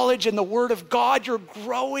their knowledge and the word of God, you're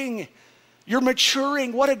growing. You're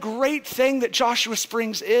maturing. What a great thing that Joshua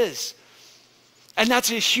Springs is. And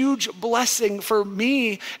that's a huge blessing for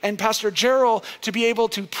me and Pastor Gerald to be able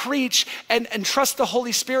to preach and trust the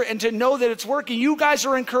Holy Spirit and to know that it's working. You guys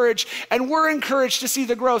are encouraged and we're encouraged to see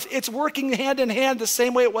the growth. It's working hand in hand the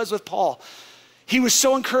same way it was with Paul. He was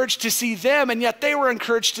so encouraged to see them, and yet they were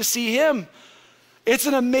encouraged to see him. It's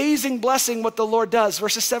an amazing blessing what the Lord does.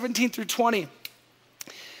 Verses 17 through 20.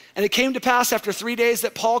 And it came to pass after 3 days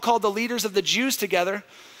that Paul called the leaders of the Jews together.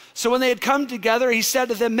 So when they had come together, he said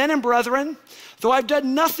to them, men and brethren, though I've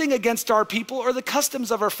done nothing against our people or the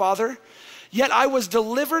customs of our father, yet I was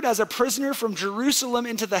delivered as a prisoner from Jerusalem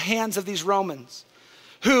into the hands of these Romans,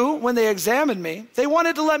 who, when they examined me, they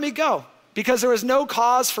wanted to let me go, because there was no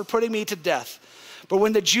cause for putting me to death. But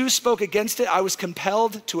when the Jews spoke against it, I was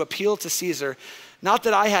compelled to appeal to Caesar. Not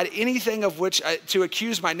that I had anything of which to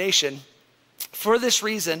accuse my nation. For this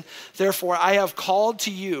reason, therefore, I have called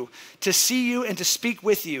to you to see you and to speak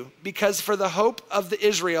with you, because for the hope of the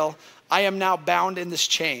Israel, I am now bound in this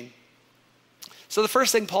chain. So the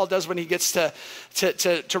first thing Paul does when he gets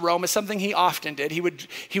to Rome is something he often did. He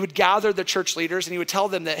would gather the church leaders and he would tell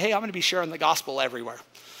them that, hey, I'm going to be sharing the gospel everywhere.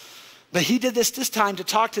 But he did this time to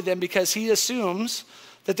talk to them because he assumes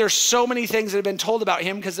that there's so many things that have been told about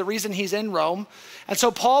him because the reason he's in Rome. And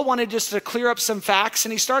so Paul wanted just to clear up some facts.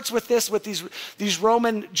 And he starts with this, with these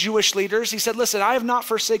Roman Jewish leaders. He said, listen, I have not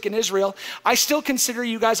forsaken Israel. I still consider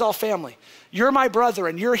you guys all family. You're my brother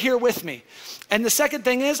and you're here with me. And the second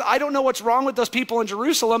thing is, I don't know what's wrong with those people in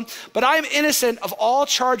Jerusalem, but I am innocent of all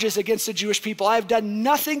charges against the Jewish people. I have done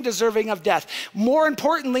nothing deserving of death. More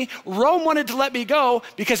importantly, Rome wanted to let me go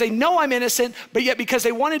because they know I'm innocent, but yet because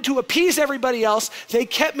they wanted to appease everybody else, they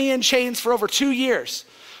kept me in chains for over 2 years.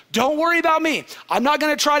 Don't worry about me. I'm not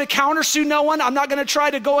going to try to countersue no one. I'm not going to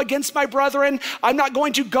try to go against my brethren. I'm not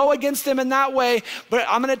going to go against them in that way. But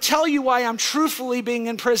I'm going to tell you why I'm truthfully being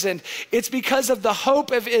imprisoned. It's because of the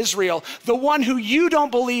hope of Israel, the one who you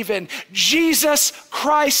don't believe in, Jesus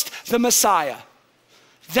Christ, the Messiah.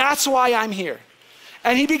 That's why I'm here.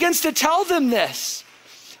 And he begins to tell them this.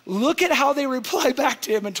 Look at how they reply back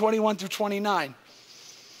to him in 21 through 29.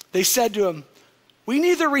 They said to him, we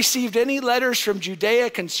neither received any letters from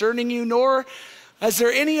Judea concerning you, nor has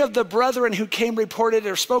there any of the brethren who came reported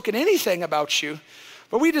or spoken anything about you.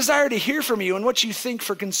 But we desire to hear from you and what you think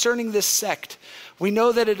for concerning this sect. We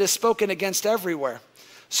know that it is spoken against everywhere.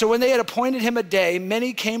 So when they had appointed him a day,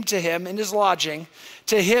 many came to him in his lodging,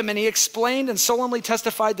 to him, and he explained and solemnly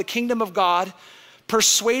testified the kingdom of God,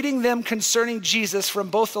 persuading them concerning Jesus from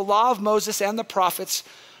both the law of Moses and the prophets,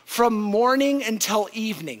 from morning until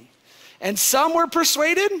evening. And some were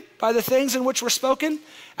persuaded by the things in which were spoken,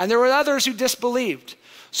 and there were others who disbelieved.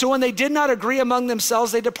 So when they did not agree among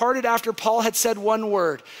themselves, they departed after Paul had said one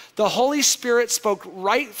word. The Holy Spirit spoke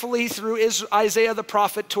rightfully through Isaiah the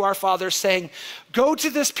prophet to our fathers, saying, go to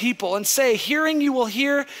this people and say, hearing you will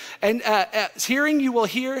hear,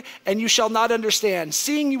 and you shall not understand.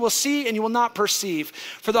 Seeing you will see, and you will not perceive.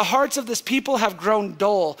 For the hearts of this people have grown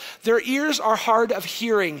dull. Their ears are hard of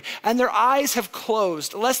hearing, and their eyes have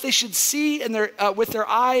closed, lest they should see with their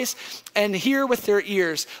eyes and hear with their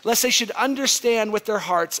ears, lest they should understand with their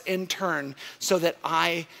hearts in turn, so that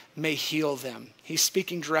I may heal them. He's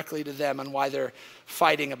speaking directly to them on why they're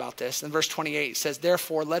fighting about this. In verse 28 it says,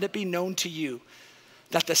 therefore, let it be known to you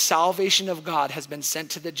that the salvation of God has been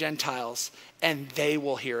sent to the Gentiles, and they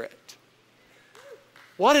will hear it.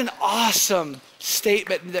 What an awesome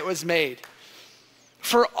statement that was made.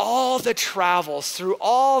 For all the travels, through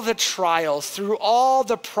all the trials, through all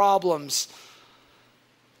the problems,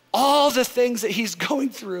 all the things that he's going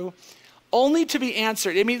through, only to be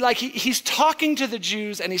answered. I mean, like he's talking to the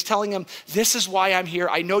Jews and he's telling them, this is why I'm here.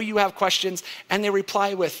 I know you have questions. And they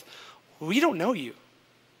reply with, we don't know you.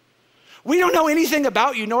 We don't know anything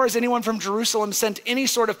about you, nor has anyone from Jerusalem sent any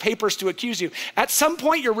sort of papers to accuse you. At some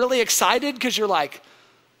point, you're really excited because you're like,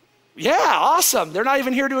 yeah, awesome. They're not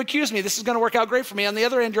even here to accuse me. This is going to work out great for me. On the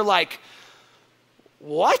other end, you're like,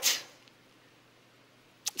 what?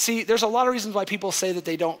 See, there's a lot of reasons why people say that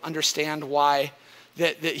they don't understand why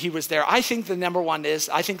that he was there. I think the number one is,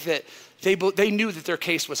 I think that they knew that their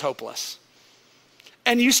case was hopeless.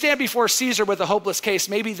 And you stand before Caesar with a hopeless case,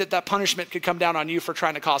 maybe that punishment could come down on you for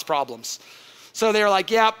trying to cause problems. So they're like,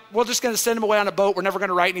 yeah, we're just going to send him away on a boat. We're never going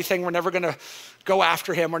to write anything. We're never going to go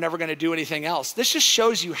after him. We're never going to do anything else. This just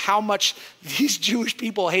shows you how much these Jewish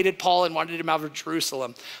people hated Paul and wanted him out of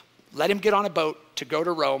Jerusalem. Let him get on a boat to go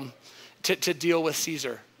to Rome to deal with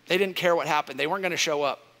Caesar. They didn't care what happened. They weren't going to show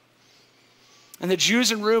up. And the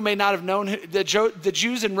Jews in Rome might not have known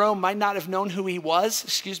who he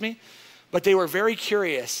was, but they were very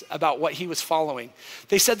curious about what he was following.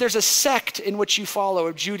 They said, there's a sect in which you follow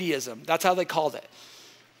of Judaism. That's how they called it.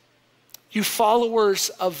 You followers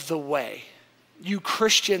of the way. You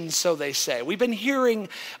Christians, so they say. We've been hearing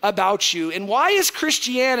about you. And why is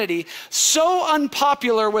Christianity so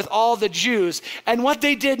unpopular with all the Jews? And what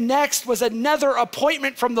they did next was another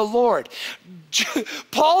appointment from the Lord.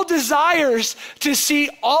 Paul desires to see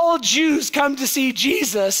all Jews come to see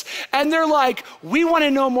Jesus. And they're like, we want to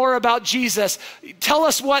know more about Jesus. Tell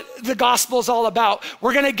us what the gospel is all about.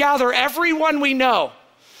 We're going to gather everyone we know.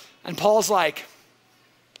 And Paul's like,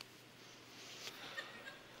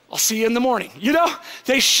 I'll see you in the morning. You know,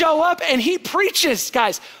 they show up and he preaches,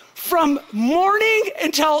 guys, from morning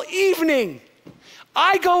until evening.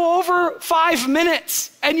 I go over 5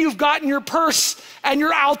 minutes and you've gotten your purse and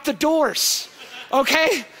you're out the doors,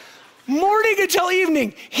 okay? Morning until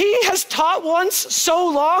evening. He has taught once so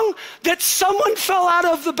long that someone fell out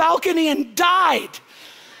of the balcony and died.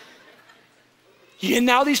 And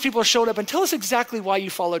now these people are showing up and tell us exactly why you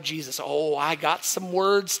followed Jesus. Oh, I got some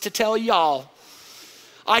words to tell y'all.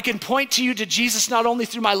 I can point to you to Jesus not only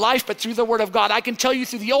through my life, but through the word of God. I can tell you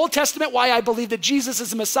through the Old Testament why I believe that Jesus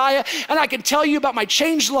is the Messiah. And I can tell you about my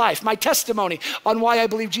changed life, my testimony on why I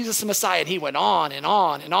believe Jesus is the Messiah. And he went on and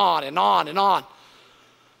on and on and on and on.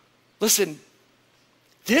 Listen,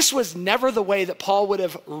 this was never the way that Paul would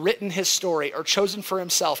have written his story or chosen for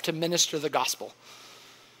himself to minister the gospel.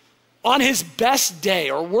 On his best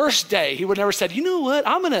day or worst day, he would never said, you know what,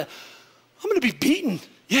 I'm gonna be beaten.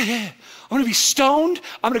 Yeah. I'm gonna be stoned.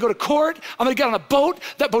 I'm gonna go to court. I'm gonna get on a boat.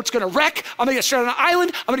 That boat's gonna wreck. I'm gonna get stranded on an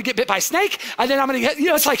island. I'm gonna get bit by a snake. And then I'm gonna get,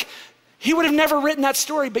 it's like, he would have never written that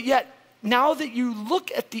story. But yet, now that you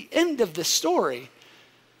look at the end of the story,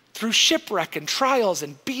 through shipwreck and trials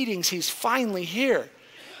and beatings, he's finally here.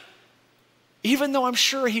 Even though I'm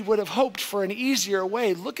sure he would have hoped for an easier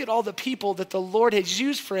way, look at all the people that the Lord has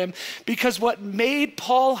used for him, because what made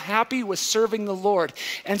Paul happy was serving the Lord.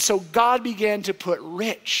 And so God began to put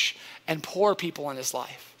rich and poor people in his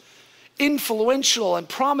life, influential and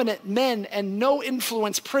prominent men and no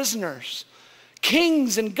influence prisoners,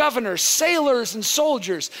 kings and governors, sailors and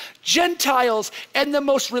soldiers, Gentiles and the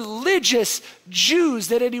most religious Jews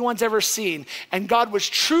that anyone's ever seen. And God was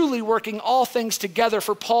truly working all things together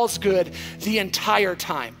for Paul's good the entire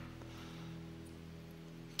time.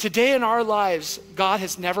 Today in our lives, God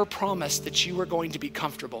has never promised that you are going to be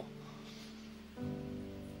comfortable.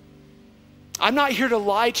 I'm not here to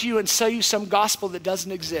lie to you and sell you some gospel that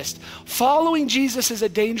doesn't exist. Following Jesus is a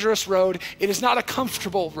dangerous road. It is not a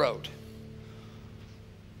comfortable road.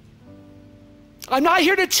 I'm not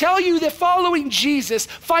here to tell you that following Jesus,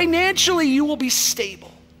 financially you will be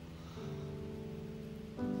stable.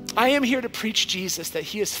 I am here to preach Jesus, that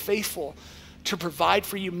he is faithful to provide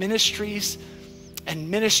for you ministries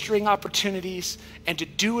and ministering opportunities and to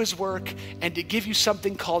do his work and to give you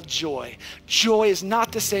something called joy. Joy is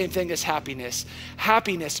not the same thing as happiness.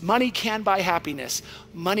 Happiness, money can buy happiness.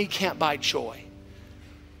 Money can't buy joy.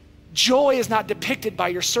 Joy is not depicted by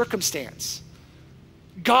your circumstance.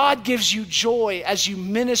 God gives you joy as you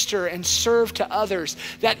minister and serve to others,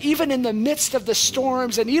 that even in the midst of the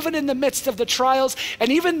storms and even in the midst of the trials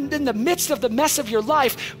and even in the midst of the mess of your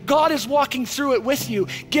life, God is walking through it with you,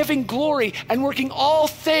 giving glory and working all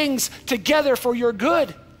things together for your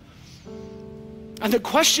good. And the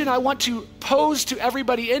question I want to pose to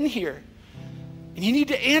everybody in here, and you need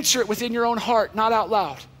to answer it within your own heart, not out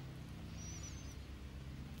loud.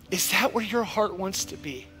 Is that where your heart wants to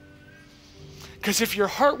be? Because if your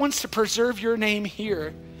heart wants to preserve your name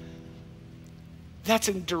here, that's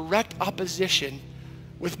in direct opposition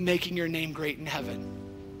with making your name great in heaven.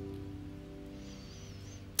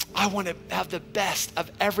 I want to have the best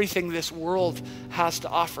of everything this world has to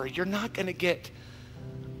offer. You're not going to get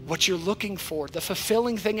what you're looking for. The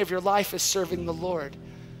fulfilling thing of your life is serving the Lord.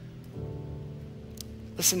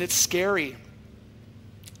 Listen, it's scary.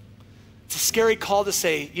 It's a scary call to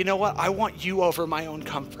say, you know what? I want you over my own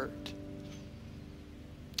comfort.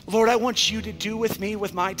 Lord, I want you to do with me,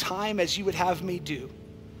 with my time, as you would have me do.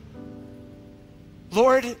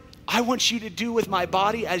 Lord, I want you to do with my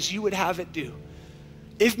body as you would have it do.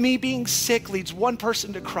 If me being sick leads one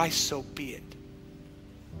person to Christ, so be it.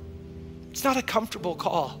 It's not a comfortable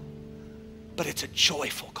call, but it's a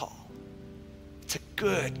joyful call. It's a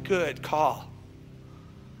good, good call.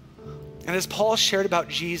 And as Paul shared about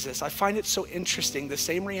Jesus, I find it so interesting. The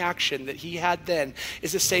same reaction that he had then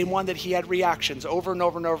is the same one that he had reactions over and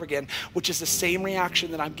over and over again, which is the same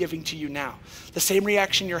reaction that I'm giving to you now. The same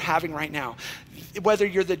reaction you're having right now. Whether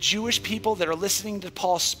you're the Jewish people that are listening to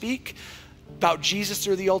Paul speak about Jesus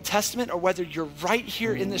through the Old Testament, or whether you're right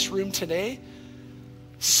here in this room today,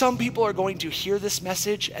 some people are going to hear this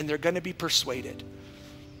message and they're going to be persuaded.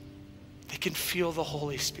 They can feel the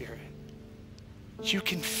Holy Spirit. You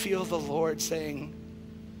can feel the Lord saying,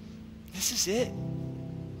 this is it.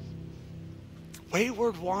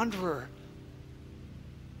 Wayward wanderer.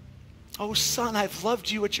 Oh, son, I've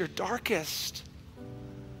loved you at your darkest.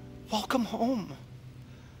 Welcome home.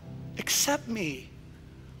 Accept me.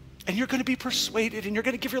 And you're going to be persuaded and you're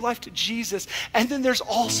going to give your life to Jesus. And then there's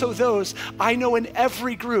also those I know in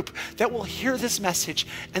every group that will hear this message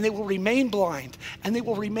and they will remain blind and they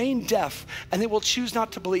will remain deaf and they will choose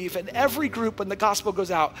not to believe. And every group, when the gospel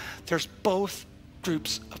goes out, there's both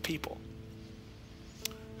groups of people.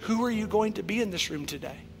 Who are you going to be in this room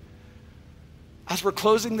today? As we're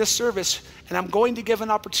closing this service, and I'm going to give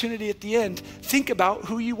an opportunity at the end, think about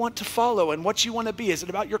who you want to follow and what you want to be. Is it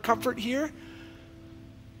about your comfort here?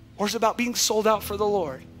 Or is it about being sold out for the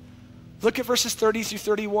Lord? Look at verses 30 through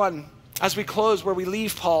 31 as we close, where we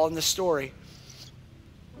leave Paul in this story.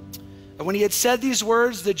 And when he had said these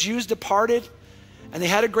words, the Jews departed, and they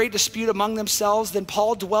had a great dispute among themselves. Then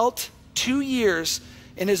Paul dwelt 2 years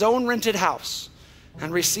in his own rented house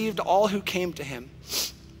and received all who came to him,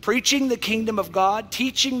 preaching the kingdom of God,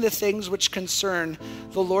 teaching the things which concern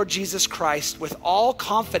the Lord Jesus Christ with all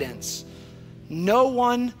confidence, no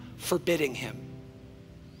one forbidding him.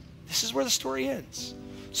 This is where the story ends.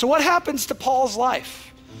 So what happens to Paul's life?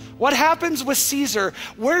 What happens with Caesar?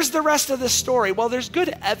 Where's the rest of this story? Well, there's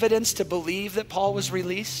good evidence to believe that Paul was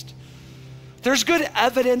released. There's good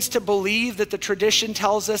evidence to believe that the tradition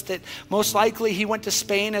tells us that most likely he went to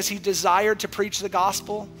Spain as he desired to preach the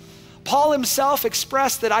gospel. Paul himself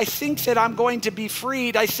expressed that, I think that I'm going to be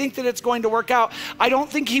freed. I think that it's going to work out. I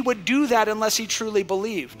don't think he would do that unless he truly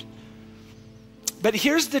believed. But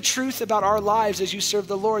here's the truth about our lives as you serve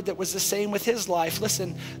the Lord that was the same with his life.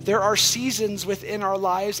 Listen, there are seasons within our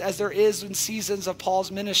lives as there is in seasons of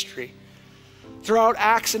Paul's ministry. Throughout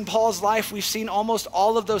Acts in Paul's life, we've seen almost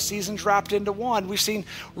all of those seasons wrapped into one. We've seen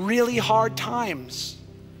really hard times.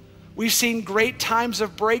 We've seen great times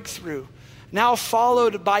of breakthrough, now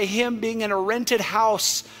followed by him being in a rented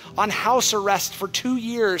house on house arrest for 2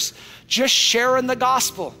 years, just sharing the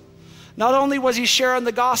gospel. Not only was he sharing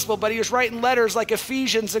the gospel, but he was writing letters like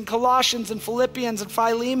Ephesians and Colossians and Philippians and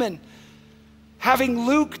Philemon, having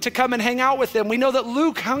Luke to come and hang out with him. We know that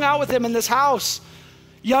Luke hung out with him in this house.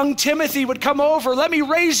 Young Timothy would come over. Let me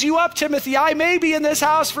raise you up, Timothy. I may be in this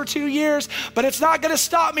house for 2 years, but it's not going to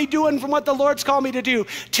stop me doing from what the Lord's called me to do.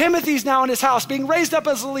 Timothy's now in his house, being raised up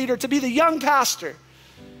as a leader to be the young pastor.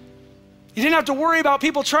 You didn't have to worry about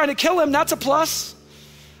people trying to kill him. That's a plus.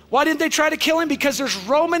 Why didn't they try to kill him? Because there's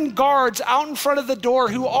Roman guards out in front of the door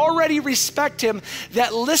who already respect him,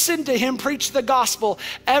 that listen to him preach the gospel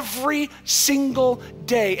every single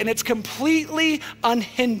day, and it's completely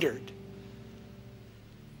unhindered.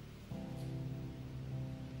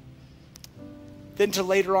 Then to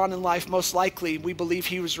later on in life, most likely, we believe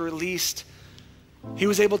he was released. He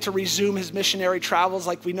was able to resume his missionary travels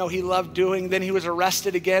like we know he loved doing. Then he was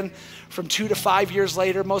arrested again from 2 to 5 years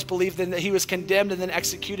later. Most believe then that he was condemned and then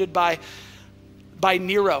executed by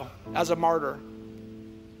Nero as a martyr.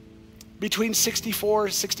 Between 64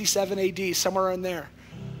 and 67 AD, somewhere in there.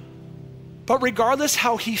 But regardless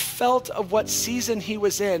how he felt of what season he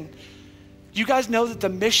was in, you guys know that the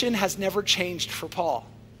mission has never changed for Paul.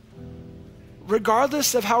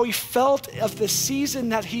 Regardless of how he felt of the season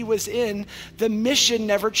that he was in, the mission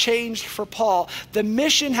never changed for Paul. The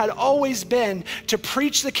mission had always been to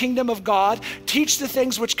preach the kingdom of God, teach the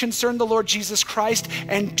things which concern the Lord Jesus Christ,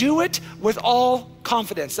 and do it with all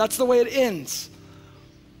confidence. That's the way it ends.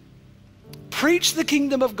 Preach the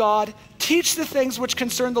kingdom of God, teach the things which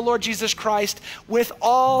concern the Lord Jesus Christ with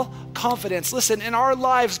all confidence. Listen, in our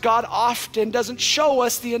lives, God often doesn't show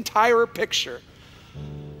us the entire picture.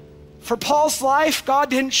 For Paul's life, God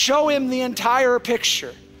didn't show him the entire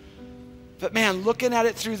picture. But man, looking at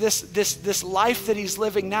it through this life that he's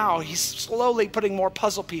living now, he's slowly putting more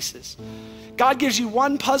puzzle pieces. God gives you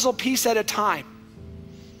one puzzle piece at a time.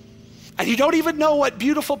 And you don't even know what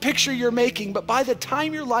beautiful picture you're making, but by the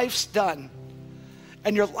time your life's done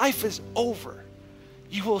and your life is over,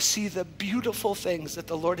 you will see the beautiful things that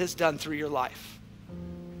the Lord has done through your life.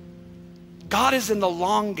 God is in the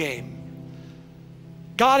long game.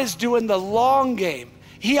 God is doing the long game.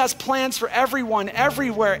 He has plans for everyone,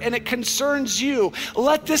 everywhere, and it concerns you.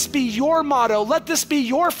 Let this be your motto. Let this be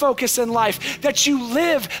your focus in life, that you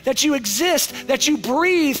live, that you exist, that you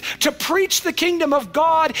breathe, to preach the kingdom of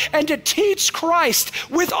God and to teach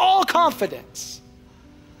Christ with all confidence.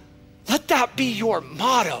 Let that be your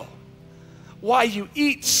motto. Why you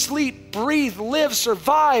eat, sleep, breathe, live,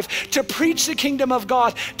 survive, to preach the kingdom of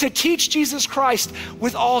God, to teach Jesus Christ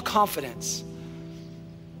with all confidence.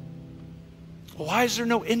 Why is there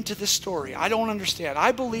no end to this story? I don't understand.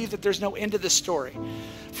 I believe that there's no end to this story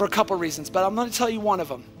for a couple reasons, but I'm going to tell you one of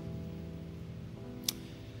them.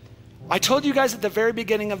 I told you guys at the very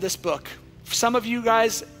beginning of this book, for some of you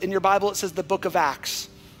guys in your Bible, it says the book of Acts.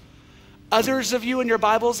 Others of you in your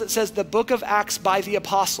Bibles, it says the book of Acts by the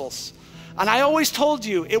apostles. And I always told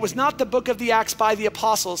you it was not the book of the Acts by the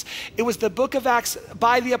apostles. It was the book of Acts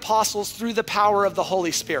by the apostles through the power of the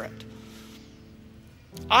Holy Spirit.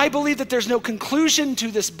 I believe that there's no conclusion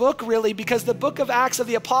to this book really, because the book of Acts of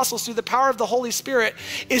the Apostles through the power of the Holy Spirit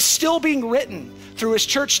is still being written through his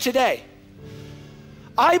church today.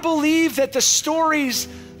 I believe that the stories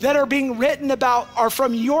that are being written about are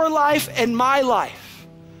from your life and my life.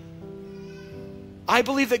 I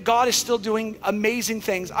believe that God is still doing amazing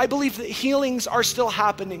things. I believe that healings are still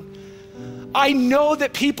happening. I know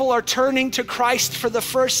that people are turning to Christ for the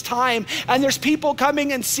first time, and there's people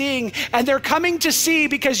coming and seeing, and they're coming to see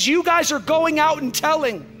because you guys are going out and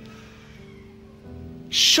telling.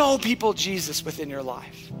 Show people Jesus within your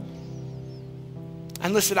life.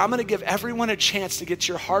 And listen, I'm gonna give everyone a chance to get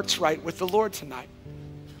your hearts right with the Lord tonight,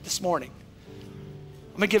 this morning.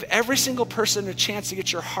 I'm gonna give every single person a chance to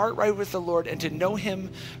get your heart right with the Lord and to know him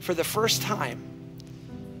for the first time.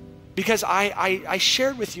 Because I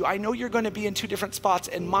shared with you, I know you're going to be in two different spots,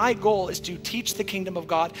 and my goal is to teach the kingdom of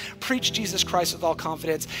God, preach Jesus Christ with all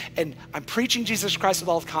confidence, and I'm preaching Jesus Christ with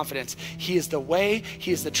all confidence. He is the way,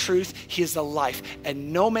 he is the truth, he is the life,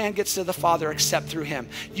 and no man gets to the Father except through him.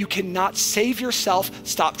 You cannot save yourself,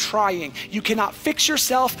 stop trying. You cannot fix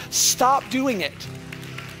yourself, stop doing it.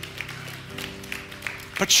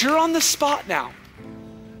 But you're on the spot now.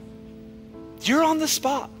 You're on the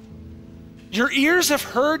spot. Your ears have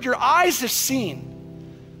heard, your eyes have seen.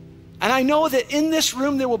 And I know that in this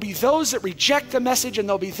room, there will be those that reject the message and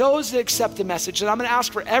there'll be those that accept the message. And I'm gonna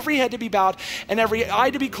ask for every head to be bowed and every eye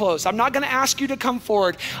to be closed. I'm not gonna ask you to come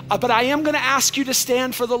forward, but I am gonna ask you to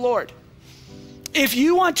stand for the Lord. If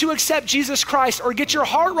you want to accept Jesus Christ or get your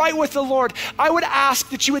heart right with the Lord, I would ask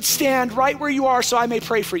that you would stand right where you are so I may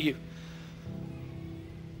pray for you.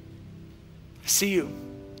 I see you.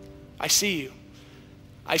 I see you.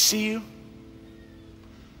 I see you.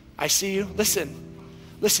 I see you. Listen,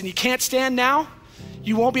 you can't stand now.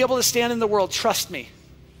 You won't be able to stand in the world. Trust me.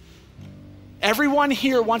 Everyone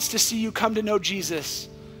here wants to see you come to know Jesus.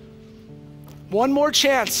 One more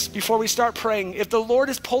chance before we start praying. If the Lord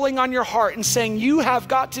is pulling on your heart and saying, you have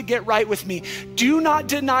got to get right with me. Do not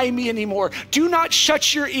deny me anymore. Do not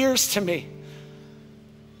shut your ears to me.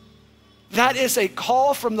 That is a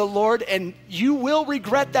call from the Lord, and you will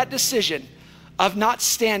regret that decision of not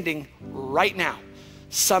standing right now.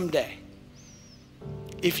 Someday.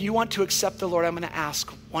 If you want to accept the Lord, I'm going to ask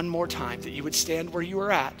one more time that you would stand where you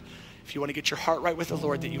are at. If you want to get your heart right with the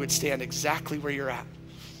Lord, that you would stand exactly where you're at.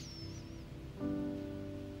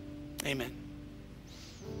 Amen.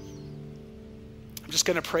 I'm just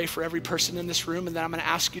going to pray for every person in this room, and then I'm going to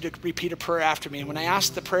ask you to repeat a prayer after me. And when I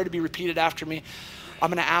ask the prayer to be repeated after me, I'm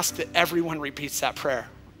going to ask that everyone repeats that prayer.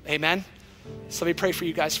 Amen. So let me pray for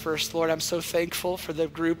you guys first. Lord, I'm so thankful for the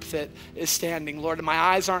group that is standing. Lord, my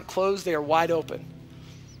eyes aren't closed, they are wide open.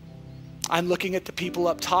 I'm looking at the people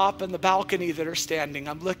up top in the balcony that are standing.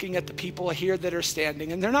 I'm looking at the people here that are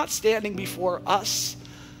standing, and they're not standing before us.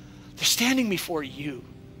 They're standing before you.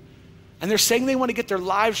 And they're saying they want to get their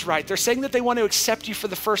lives right. They're saying that they want to accept you for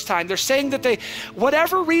the first time. They're saying that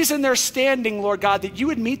whatever reason they're standing, Lord God, that you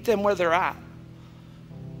would meet them where they're at.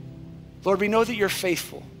 Lord, we know that you're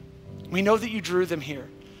faithful. We know that you drew them here.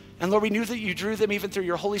 And Lord, we knew that you drew them even through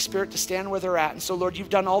your Holy Spirit to stand where they're at. And so Lord, you've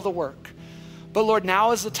done all the work. But Lord,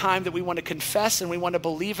 now is the time that we want to confess and we want to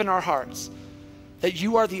believe in our hearts that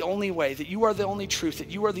you are the only way, that you are the only truth,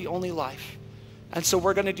 that you are the only life. And so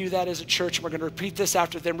we're going to do that as a church. And we're going to repeat this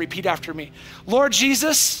after them. Repeat after me. Lord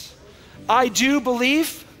Jesus, I do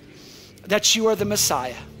believe that you are the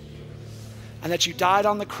Messiah and that you died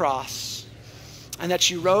on the cross and that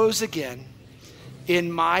you rose again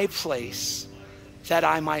in my place that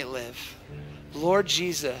I might live. Lord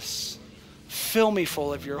Jesus, fill me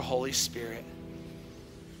full of your Holy Spirit.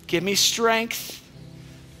 Give me strength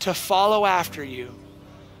to follow after you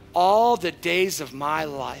all the days of my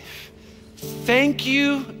life. Thank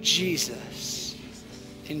you, Jesus.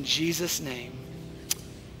 In Jesus' name,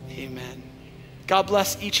 amen. God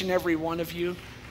bless each and every one of you.